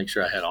 to make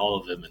sure I had all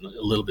of them and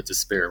a little bit to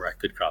spare where I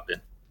could crop in.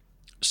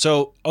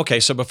 So, okay.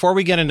 So before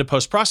we get into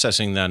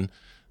post-processing then,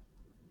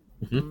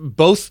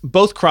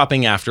 both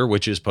cropping after,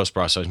 which is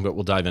post-processing, but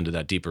we'll dive into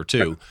that deeper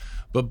too.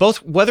 But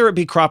both, whether it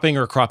be cropping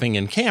or cropping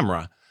in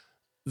camera,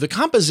 the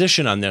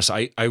composition on this,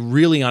 I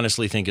really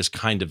honestly think is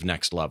kind of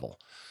next level.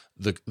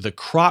 The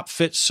crop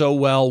fits so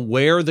well,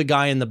 where the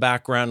guy in the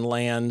background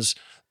lands,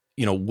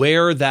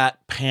 where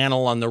that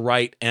panel on the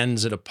right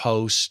ends at a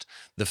post,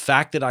 the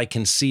fact that I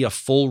can see a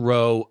full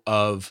row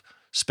of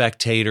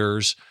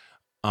spectators,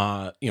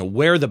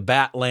 where the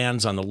bat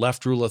lands on the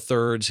left rule of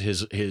thirds,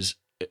 his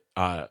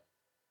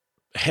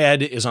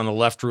head is on the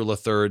left rule of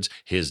thirds,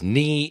 his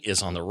knee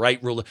is on the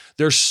right rule.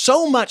 There's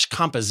so much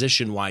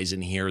composition wise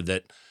in here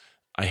that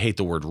I hate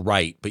the word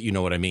right, but you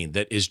know what I mean.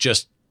 That is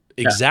just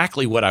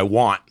exactly what I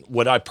want,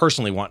 what I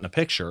personally want in a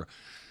picture.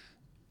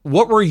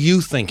 What were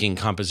you thinking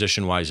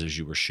composition wise as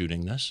you were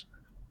shooting this?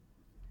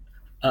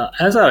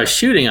 As I was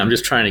shooting, I'm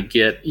just trying to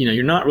get,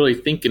 you're not really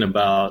thinking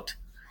about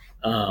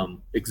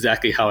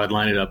exactly how I'd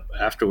line it up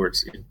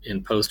afterwards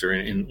in post or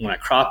when I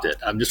cropped it.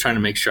 I'm just trying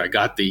to make sure I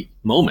got the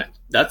moment.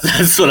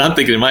 That's what I'm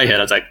thinking in my head.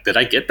 I was like, did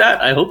I get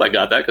that? I hope I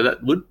got that, because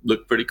that would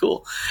look pretty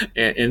cool.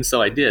 And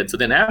so I did. So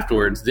then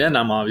afterwards,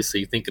 I'm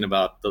obviously thinking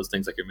about those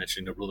things like you're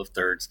mentioning, the rule of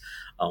thirds,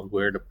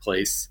 where to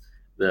place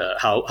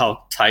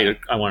how tight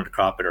I wanted to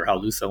crop it or how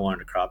loose I wanted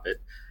to crop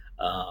it.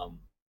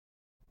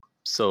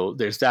 So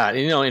there's that.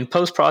 And, in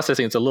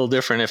post-processing, it's a little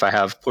different if I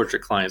have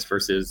portrait clients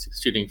versus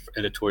shooting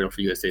editorial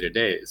for USA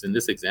Today, is in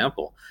this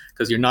example,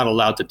 because you're not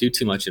allowed to do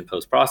too much in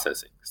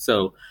post-processing.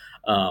 So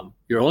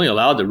you're only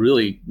allowed to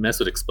really mess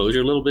with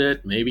exposure a little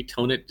bit, maybe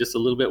tone it just a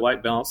little bit,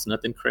 white balance,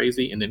 nothing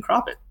crazy, and then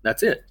crop it.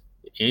 That's it.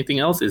 Anything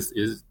else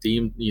is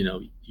deemed,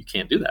 you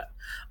can't do that.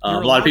 A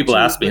lot of people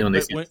ask me when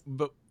they see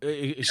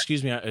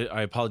excuse me,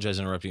 I apologize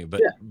for interrupting you,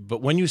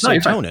 but when you say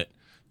tone it,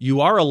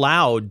 you are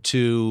allowed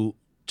to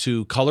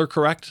color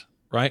correct,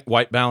 right?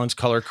 White balance,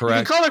 color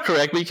correct. You can color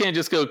correct, but you can't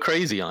just go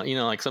crazy on,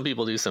 like some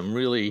people do some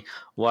really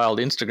wild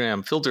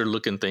Instagram filter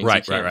looking things.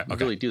 Right. You can't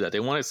really do that.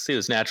 They want it to see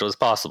as natural as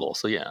possible.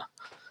 So yeah.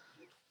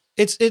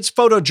 It's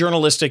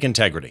photojournalistic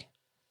integrity.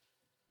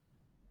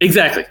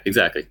 Exactly.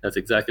 That's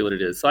exactly what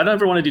it is. So I don't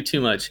ever want to do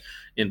too much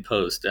in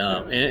post.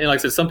 And like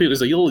I said, some people,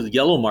 there's a little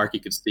yellow mark you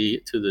could see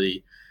to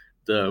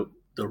the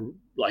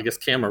I guess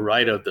camera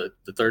right of the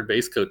third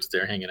base coach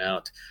there hanging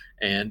out.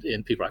 And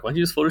people are like, why don't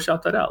you just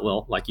Photoshop that out?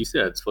 Well, like you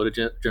said, it's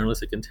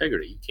photojournalistic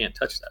integrity. You can't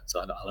touch that. So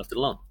I left it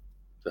alone.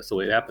 That's the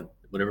way it happened.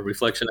 Whatever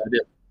reflection I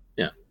did.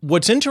 Yeah.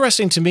 What's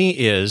interesting to me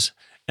is,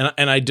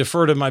 and I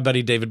defer to my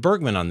buddy David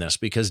Bergman on this,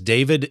 because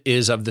David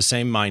is of the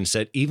same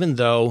mindset, even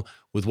though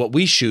with what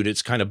we shoot,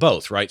 it's kind of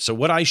both, right? So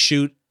when I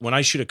shoot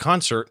a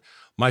concert,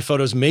 my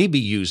photos may be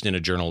used in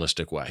a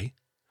journalistic way,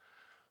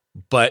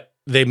 but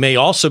they may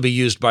also be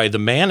used by the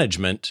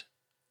management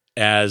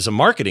as a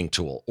marketing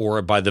tool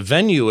or by the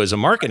venue as a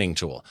marketing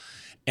tool.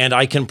 And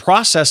I can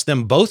process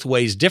them both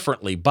ways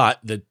differently, but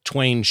the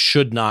twain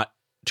should not,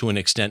 to an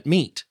extent,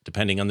 meet,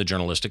 depending on the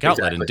journalistic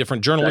outlet. Exactly. And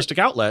different journalistic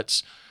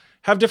outlets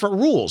have different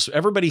rules.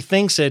 Everybody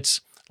thinks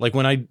it's like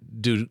when I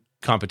do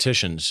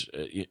competitions,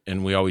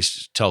 and we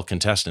always tell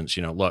contestants,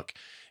 look,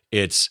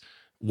 it's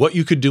what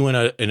you could do in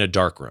a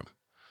dark room.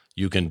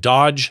 You can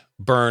dodge,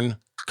 burn,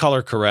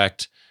 color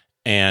correct,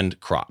 and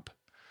crop.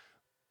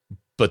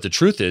 But the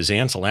truth is,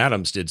 Ansel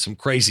Adams did some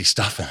crazy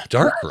stuff in a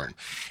dark room,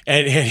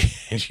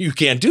 and you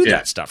can't do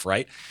that stuff,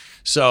 right?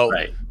 So,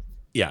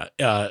 yeah,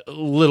 a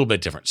little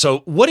bit different.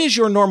 So what is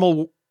your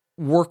normal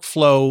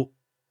workflow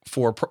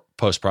for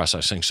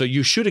post-processing? So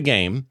you shoot a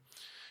game,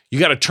 you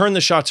got to turn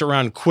the shots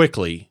around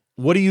quickly.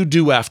 What do you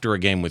do after a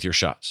game with your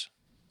shots?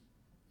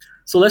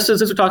 So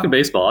since we're talking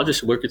baseball, I'll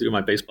just work you through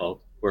my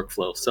baseball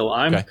workflow. So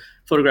I'm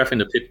photographing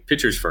the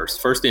pitchers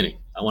first inning.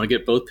 I want to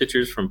get both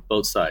pitchers from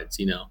both sides,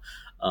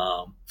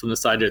 from the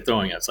side they're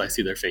throwing at, so I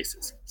see their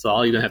faces. So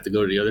I'll even have to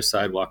go to the other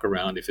side, walk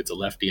around if it's a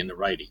lefty and a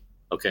righty.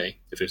 Okay,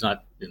 if it's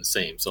not in the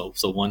same. So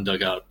one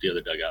dugout, the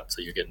other dugout,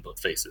 so you're getting both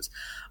faces.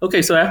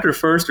 Okay, so after the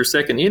first or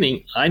second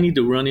inning, I need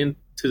to run into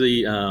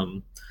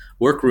the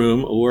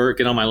workroom or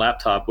get on my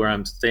laptop where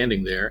I'm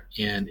standing there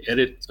and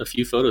edit a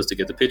few photos to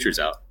get the pictures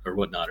out or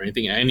whatnot, or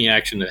any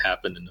action that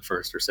happened in the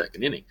first or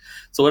second inning.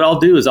 So what I'll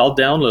do is I'll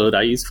download,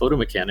 I use Photo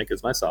Mechanic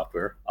as my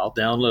software. I'll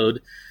download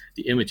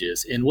the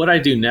images. And what I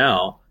do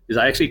now is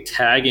I actually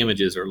tag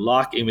images or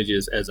lock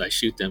images as I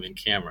shoot them in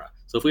camera.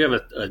 So if we have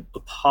a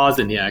pause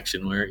in the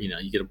action where,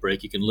 you get a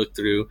break, you can look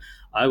through,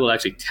 I will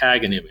actually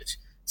tag an image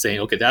saying,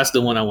 okay, that's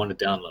the one I want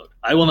to download.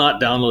 I will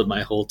not download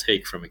my whole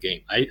take from a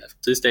game. To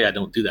this day, I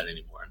don't do that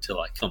anymore until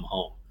I come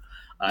home.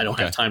 I don't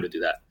have time to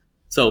do that.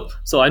 So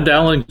I'm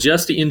downloading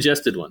just the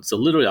ingested ones. So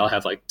literally I'll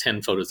have like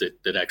 10 photos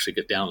that actually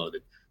get downloaded.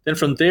 Then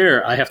from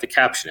there, I have to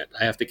caption it.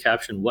 I have to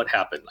caption what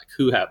happened, like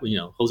who happened,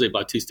 Jose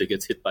Bautista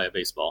gets hit by a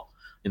baseball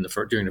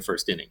during the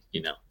first inning,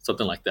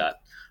 something like that.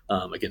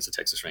 Against the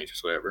Texas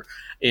Rangers, whatever.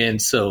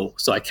 And so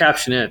I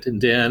caption it,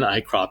 and then I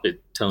crop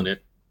it, tone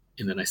it,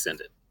 and then I send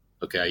it.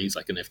 okay, I use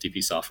like an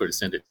FTP software to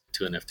send it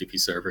to an FTP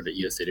server that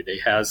USA Today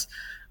has.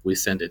 We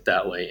send it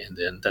that way, and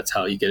then that's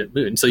how you get it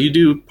moving. So you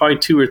do probably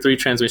 2 or 3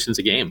 transmissions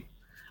a game.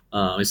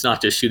 It's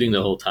not just shooting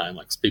the whole time.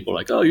 Like people are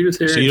like, oh, you're just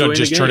here. So you don't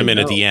just turn them in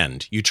at the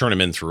end. You turn them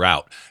in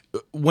throughout.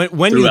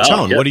 When you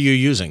tone, what are you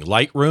using?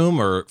 Lightroom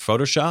or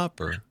Photoshop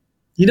or?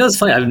 It's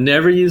funny. I've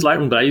never used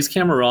Lightroom, but I use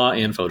Camera Raw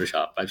and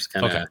Photoshop. I just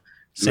kind of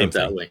same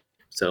that way.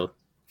 So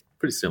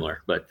pretty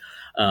similar. But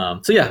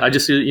so yeah, I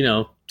just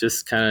do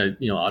just kind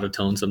of auto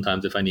tone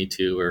sometimes if I need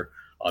to, or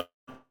auto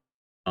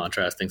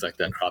contrast, things like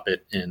that, and crop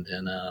it, and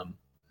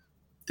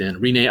then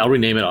rename. I'll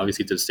rename it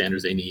obviously to the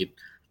standards they need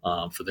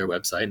for their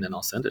website, and then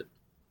I'll send it.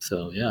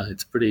 So yeah,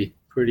 it's pretty.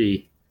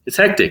 It's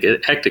hectic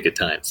at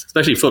times,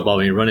 especially football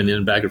when you're running in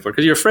and back and forth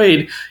because you're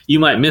afraid you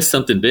might miss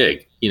something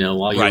big,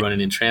 while you're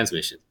running in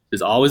transmission.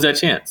 There's always that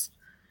chance,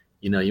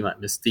 you might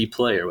miss the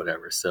play or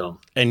whatever. So,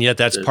 and yet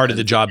that's part of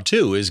the job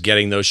too, is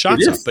getting those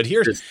shots up. But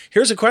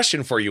here's a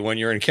question for you when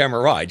you're in Camera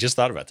Raw. I just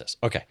thought about this.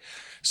 Okay,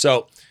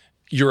 so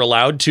you're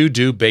allowed to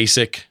do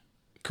basic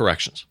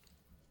corrections.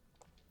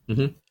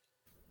 Mm-hmm.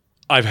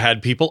 I've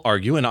had people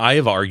argue, and I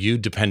have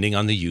argued, depending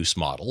on the use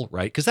model,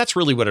 right? Because that's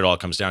really what it all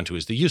comes down to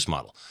is the use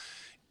model.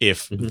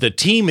 If the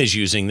team is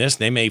using this,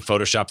 they may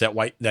Photoshop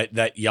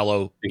that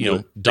yellow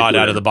dot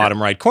out of the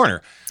bottom right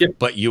corner,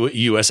 but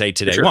USA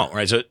Today won't,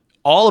 right? So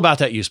all about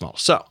that use model.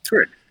 So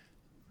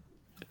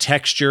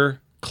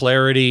texture,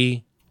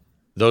 clarity,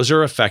 those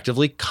are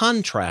effectively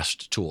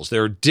contrast tools.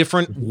 There are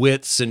different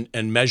widths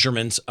and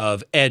measurements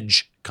of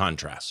edge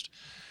contrast.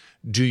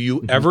 Do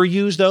you ever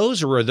use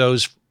those, or are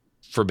those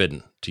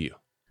forbidden to you?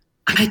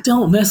 I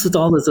don't mess with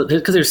all this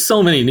because there's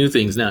so many new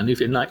things now.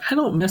 I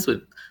don't mess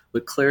with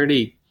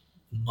clarity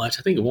much.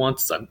 I think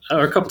once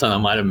or a couple times I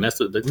might have messed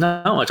with it, but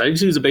not much. I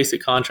just use a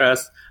basic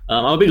contrast.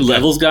 I'm a big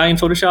levels guy in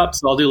Photoshop,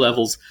 so I'll do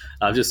levels.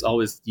 I've just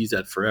always used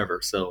that forever.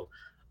 So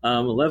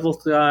a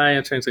levels guy.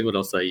 I'm trying to think what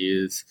else I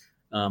use.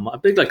 I'm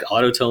big like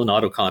auto tone,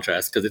 auto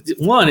contrast because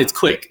it's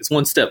quick. It's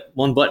one step,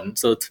 one button.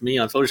 So to me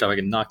on Photoshop, I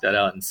can knock that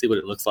out and see what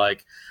it looks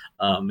like.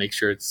 Make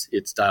sure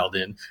it's dialed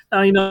in.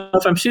 Now,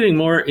 if I'm shooting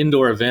more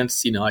indoor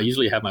events, I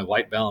usually have my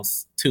white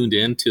balance tuned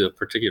in to a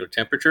particular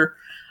temperature.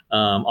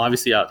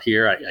 Obviously out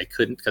here, I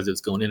couldn't because it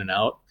was going in and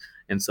out.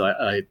 And so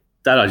I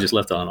just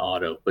left it on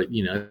auto. But,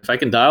 if I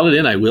can dial it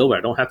in, I will, but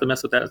I don't have to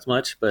mess with that as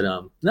much. But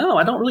no,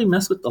 I don't really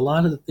mess with a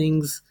lot of the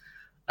things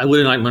I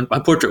wouldn't like my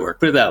portrait work,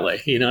 put it that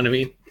way. You know what I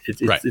mean?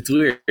 It's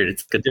weird.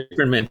 It's a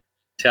different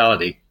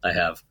mentality I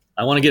have.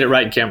 I want to get it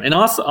right in camera. And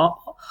also,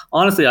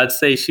 honestly, I'd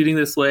say shooting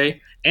this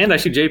way, and I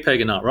shoot JPEG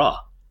and not RAW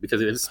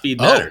because the speed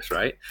matters,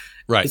 right?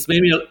 Right.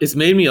 It's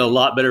made me a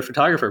lot better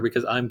photographer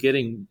because I'm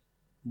getting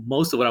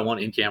most of what I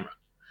want in camera.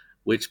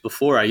 Which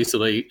before I used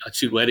to I'd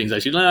shoot weddings,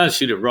 I'd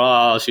shoot it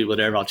raw, I'll shoot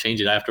whatever, I'll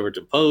change it afterwards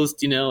in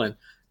post, and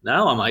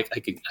now I'm like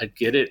I'd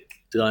get it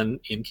done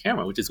in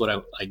camera, which is what I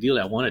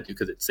ideally want to do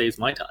because it saves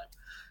my time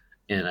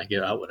and I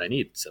get out what I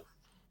need. So.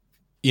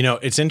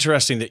 It's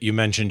interesting that you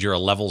mentioned you're a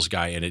levels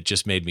guy, and it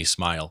just made me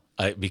smile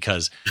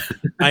because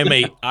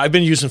I've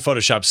been using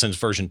Photoshop since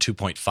version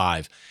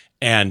 2.5,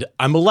 and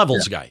I'm a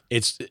levels guy.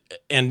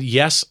 And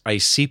yes, I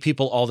see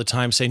people all the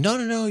time say,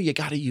 no, you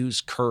got to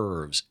use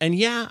curves. And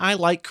yeah, I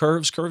like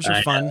curves. Curves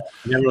are fun.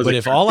 But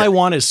if all I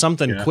want is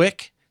something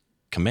quick,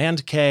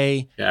 Command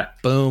K,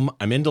 boom,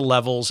 I'm into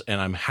levels,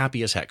 and I'm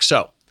happy as heck.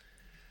 So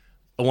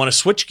I want to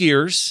switch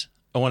gears.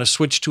 I want to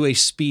switch to a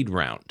speed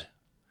round.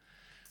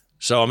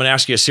 So I'm going to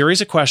ask you a series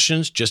of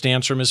questions. Just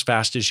answer them as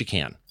fast as you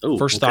can.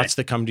 First thoughts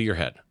that come to your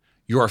head.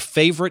 Your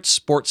favorite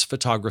sports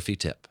photography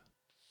tip?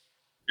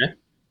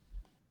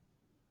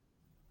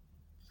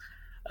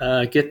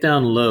 Okay. Get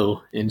down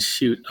low and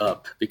shoot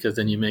up because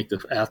then you make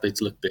the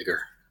athletes look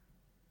bigger.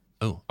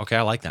 Oh, okay.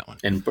 I like that one.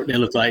 And they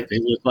look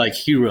like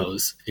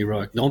heroes.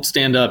 Heroic. Don't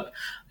stand up,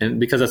 and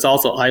because that's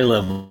also eye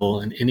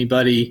level, and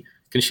anybody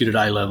can shoot at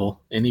eye level.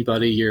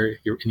 Anybody in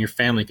your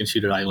family can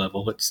shoot at eye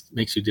level. What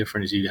makes you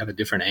different is you have a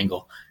different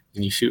angle.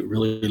 And you shoot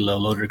really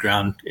low to the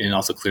ground, and it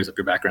also clears up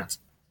your backgrounds.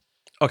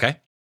 Okay.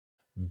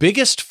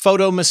 Biggest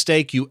photo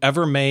mistake you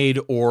ever made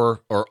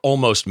or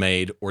almost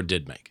made or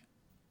did make?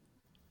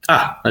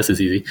 This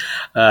is easy.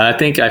 I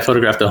think I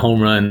photographed a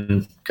home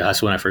run,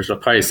 when I first,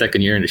 probably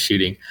second year into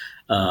shooting.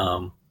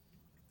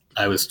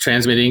 I was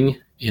transmitting,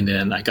 and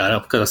then I got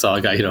up because I saw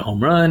a guy hit a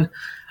home run.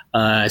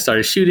 I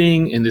started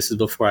shooting, and this is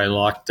before I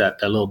locked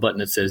that little button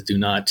that says do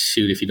not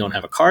shoot if you don't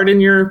have a card in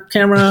your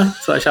camera.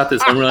 So I shot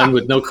this home run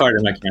with no card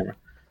in my camera.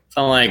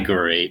 So I'm like,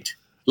 great.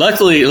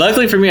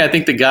 Luckily for me, I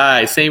think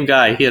same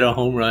guy hit a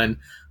home run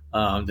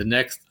the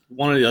next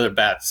one of the other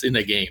bats in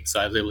the game. So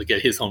I was able to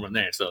get his home run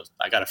there. So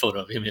I got a photo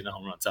of him hitting a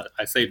home run. So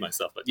I saved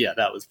myself. But yeah,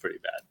 that was pretty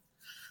bad.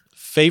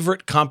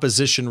 Favorite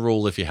composition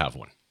rule if you have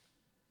one?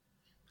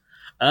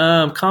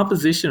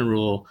 Composition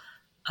rule.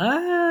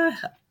 I'm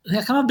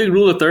a big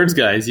rule of thirds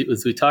guy,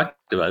 as we talked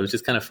about. It was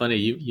just kind of funny.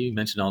 You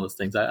mentioned all those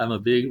things. I'm a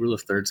big rule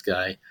of thirds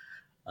guy.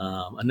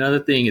 Another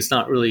thing, it's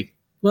not really,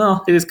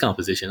 well, it is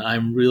composition.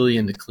 I'm really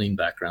into clean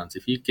backgrounds.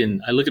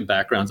 I look at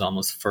backgrounds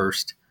almost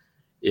first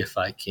if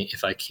I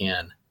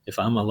can. if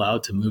I'm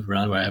allowed to move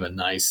around where I have a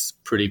nice,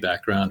 pretty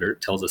background or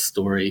it tells a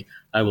story,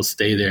 I will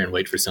stay there and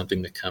wait for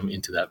something to come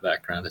into that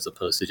background as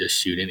opposed to just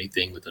shoot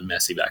anything with a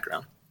messy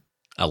background.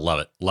 I love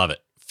it. Love it.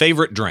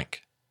 Favorite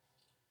drink?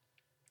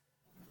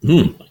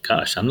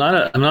 Gosh, I'm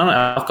not an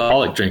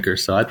alcoholic drinker,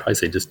 so I'd probably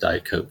say just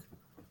Diet Coke.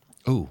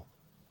 Ooh,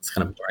 It's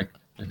kind of boring.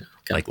 I know,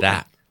 like boring.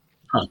 that.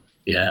 Huh.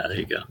 Yeah, there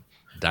you go.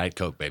 Diet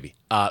Coke, baby.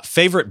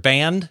 Favorite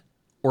band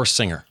or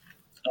singer?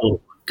 Oh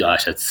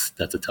gosh, that's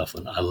a tough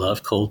one. I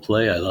love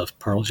Coldplay. I love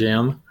Pearl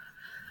Jam.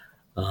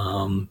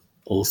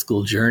 Old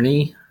School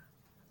Journey.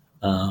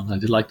 I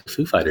did like the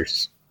Foo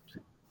Fighters.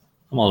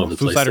 I'm all over the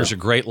place. Foo Fighters are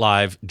great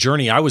live.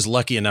 Journey, I was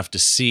lucky enough to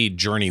see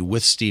Journey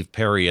with Steve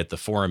Perry at the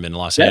Forum in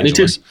Los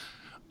Angeles. Me too.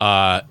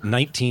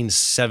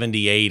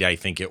 1978, I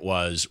think it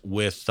was,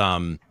 with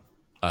Thin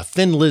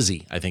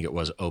Lizzy, I think it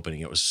was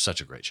opening. It was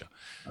such a great show.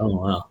 Oh,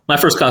 wow. My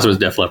first concert was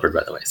Def Leppard,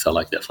 by the way, so I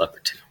like Def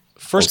Leppard too.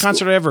 First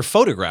concert I ever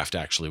photographed,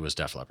 actually, was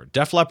Def Leppard.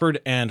 Def Leppard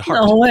and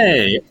Heart. No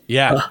way.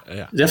 Yeah.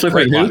 Def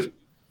Leppard and who?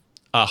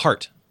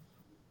 Heart.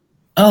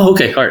 Oh,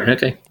 okay, Heart,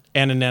 okay.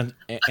 I went to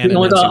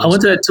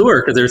that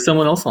tour because there was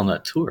someone else on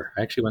that tour.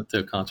 I actually went to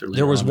a concert later.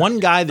 There was one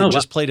guy that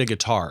just wow. played a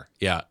guitar,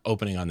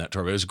 opening on that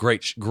tour. It was a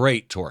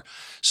great tour.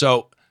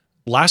 So,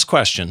 last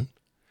question.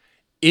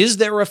 Is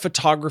there a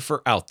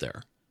photographer out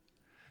there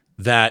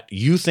that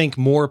you think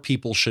more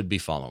people should be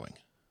following?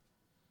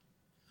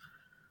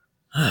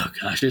 Oh,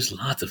 gosh, there's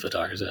lots of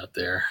photographers out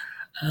there.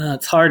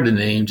 It's hard to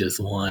name just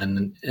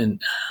one.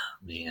 And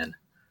man,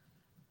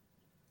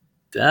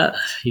 that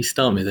you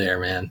stumped me there,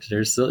 man.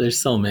 There's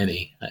so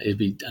many. I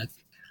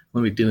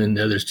wouldn't be doing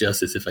others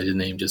justice if I didn't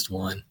name just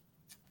one.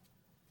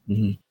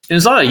 Mm-hmm. And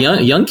there's a lot of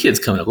young kids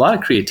coming up. A lot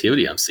of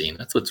creativity I'm seeing.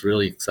 That's what's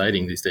really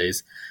exciting these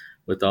days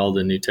with all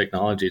the new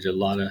technology. There's a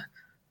lot of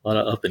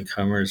up and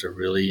comers are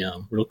really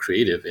real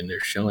creative and they're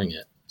showing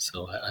it.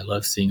 So I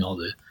love seeing all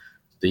the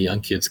young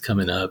kids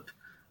coming up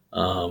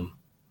and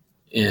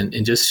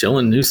just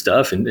showing new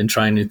stuff and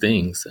trying new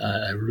things.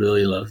 I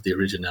really love the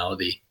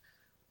originality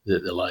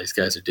that a lot of these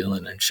guys are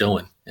doing and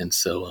showing. And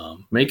so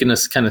making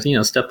us kind of,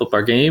 step up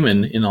our game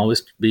and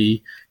always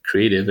be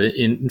creative.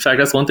 In fact,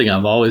 that's one thing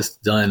I've always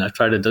done. I've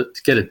tried to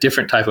get a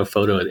different type of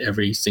photo at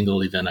every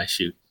single event I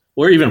shoot,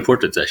 or even a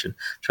portrait session,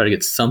 try to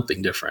get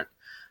something different.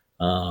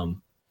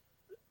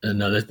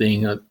 Another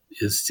thing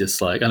is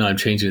just like, I know I'm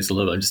changing this a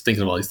little bit. I'm just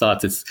thinking of all these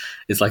thoughts.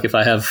 It's like if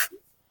I have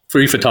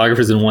 3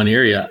 photographers in one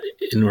area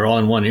and we're all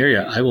in one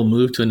area, I will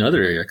move to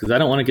another area because I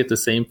don't want to get the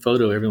same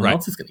photo everyone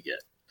else is going to get.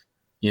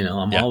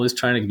 I'm always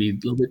trying to be a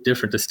little bit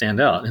different to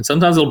stand out. And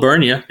sometimes it'll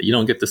burn you. You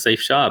don't get the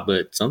safe shot,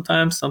 but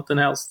sometimes something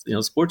else,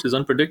 sports is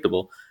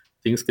unpredictable.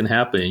 Things can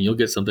happen and you'll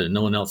get something that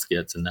no one else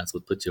gets. And that's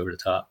what puts you over the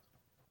top.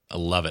 I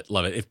love it.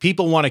 Love it. If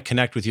people want to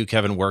connect with you,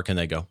 Kevin, where can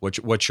they go?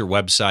 What's your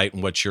website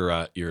and what's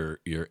your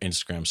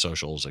Instagram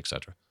socials, et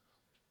cetera?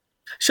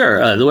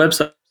 Sure. The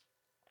website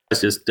is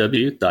just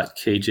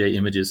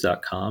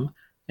w.kjimages.com.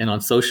 And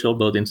on social,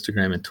 both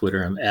Instagram and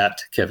Twitter, I'm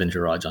at Kevin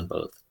George on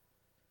both.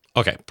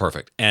 Okay,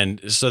 perfect.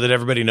 And so that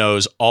everybody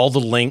knows, all the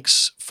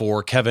links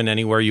for Kevin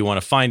anywhere you want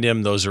to find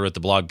him, those are at the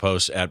blog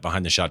post at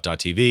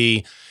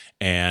behindtheshot.tv.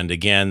 And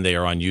again, they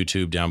are on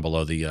YouTube down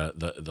below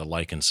the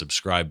like and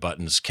subscribe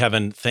buttons.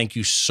 Kevin, thank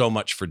you so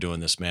much for doing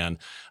this, man.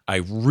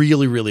 I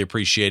really, really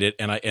appreciate it.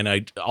 And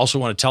I also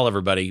want to tell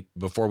everybody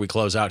before we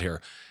close out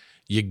here,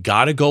 you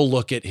got to go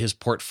look at his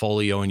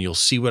portfolio and you'll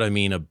see what I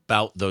mean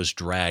about those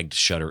dragged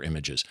shutter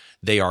images.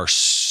 They are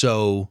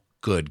so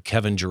good.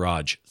 Kevin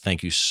George,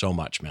 thank you so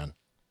much, man.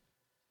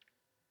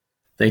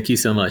 Thank you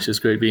so much. It's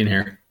great being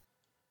here.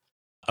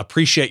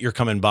 Appreciate your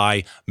coming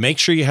by. Make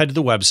sure you head to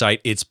the website.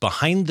 It's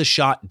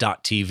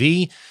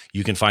behindtheshot.tv.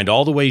 You can find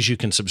all the ways you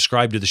can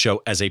subscribe to the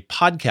show as a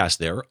podcast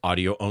there,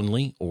 audio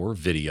only or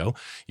video.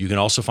 You can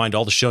also find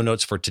all the show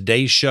notes for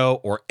today's show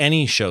or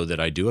any show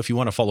that I do. If you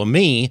want to follow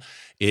me,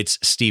 it's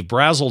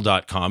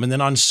stevebrazill.com. And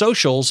then on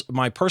socials,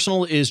 my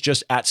personal is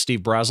just at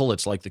Steve Brazill.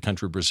 It's like the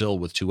country Brazil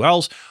with 2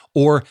 L's,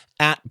 or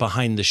at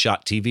Behind the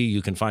Shot TV.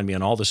 You can find me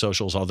on all the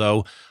socials,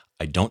 although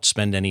I don't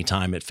spend any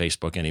time at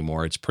Facebook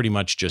anymore. It's pretty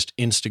much just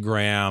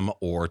Instagram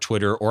or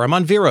Twitter, or I'm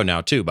on Vero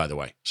now too, by the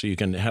way. So you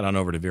can head on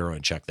over to Vero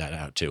and check that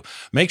out too.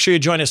 Make sure you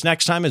join us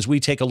next time as we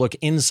take a look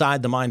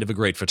inside the mind of a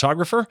great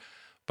photographer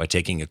by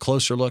taking a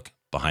closer look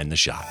behind the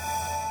shot.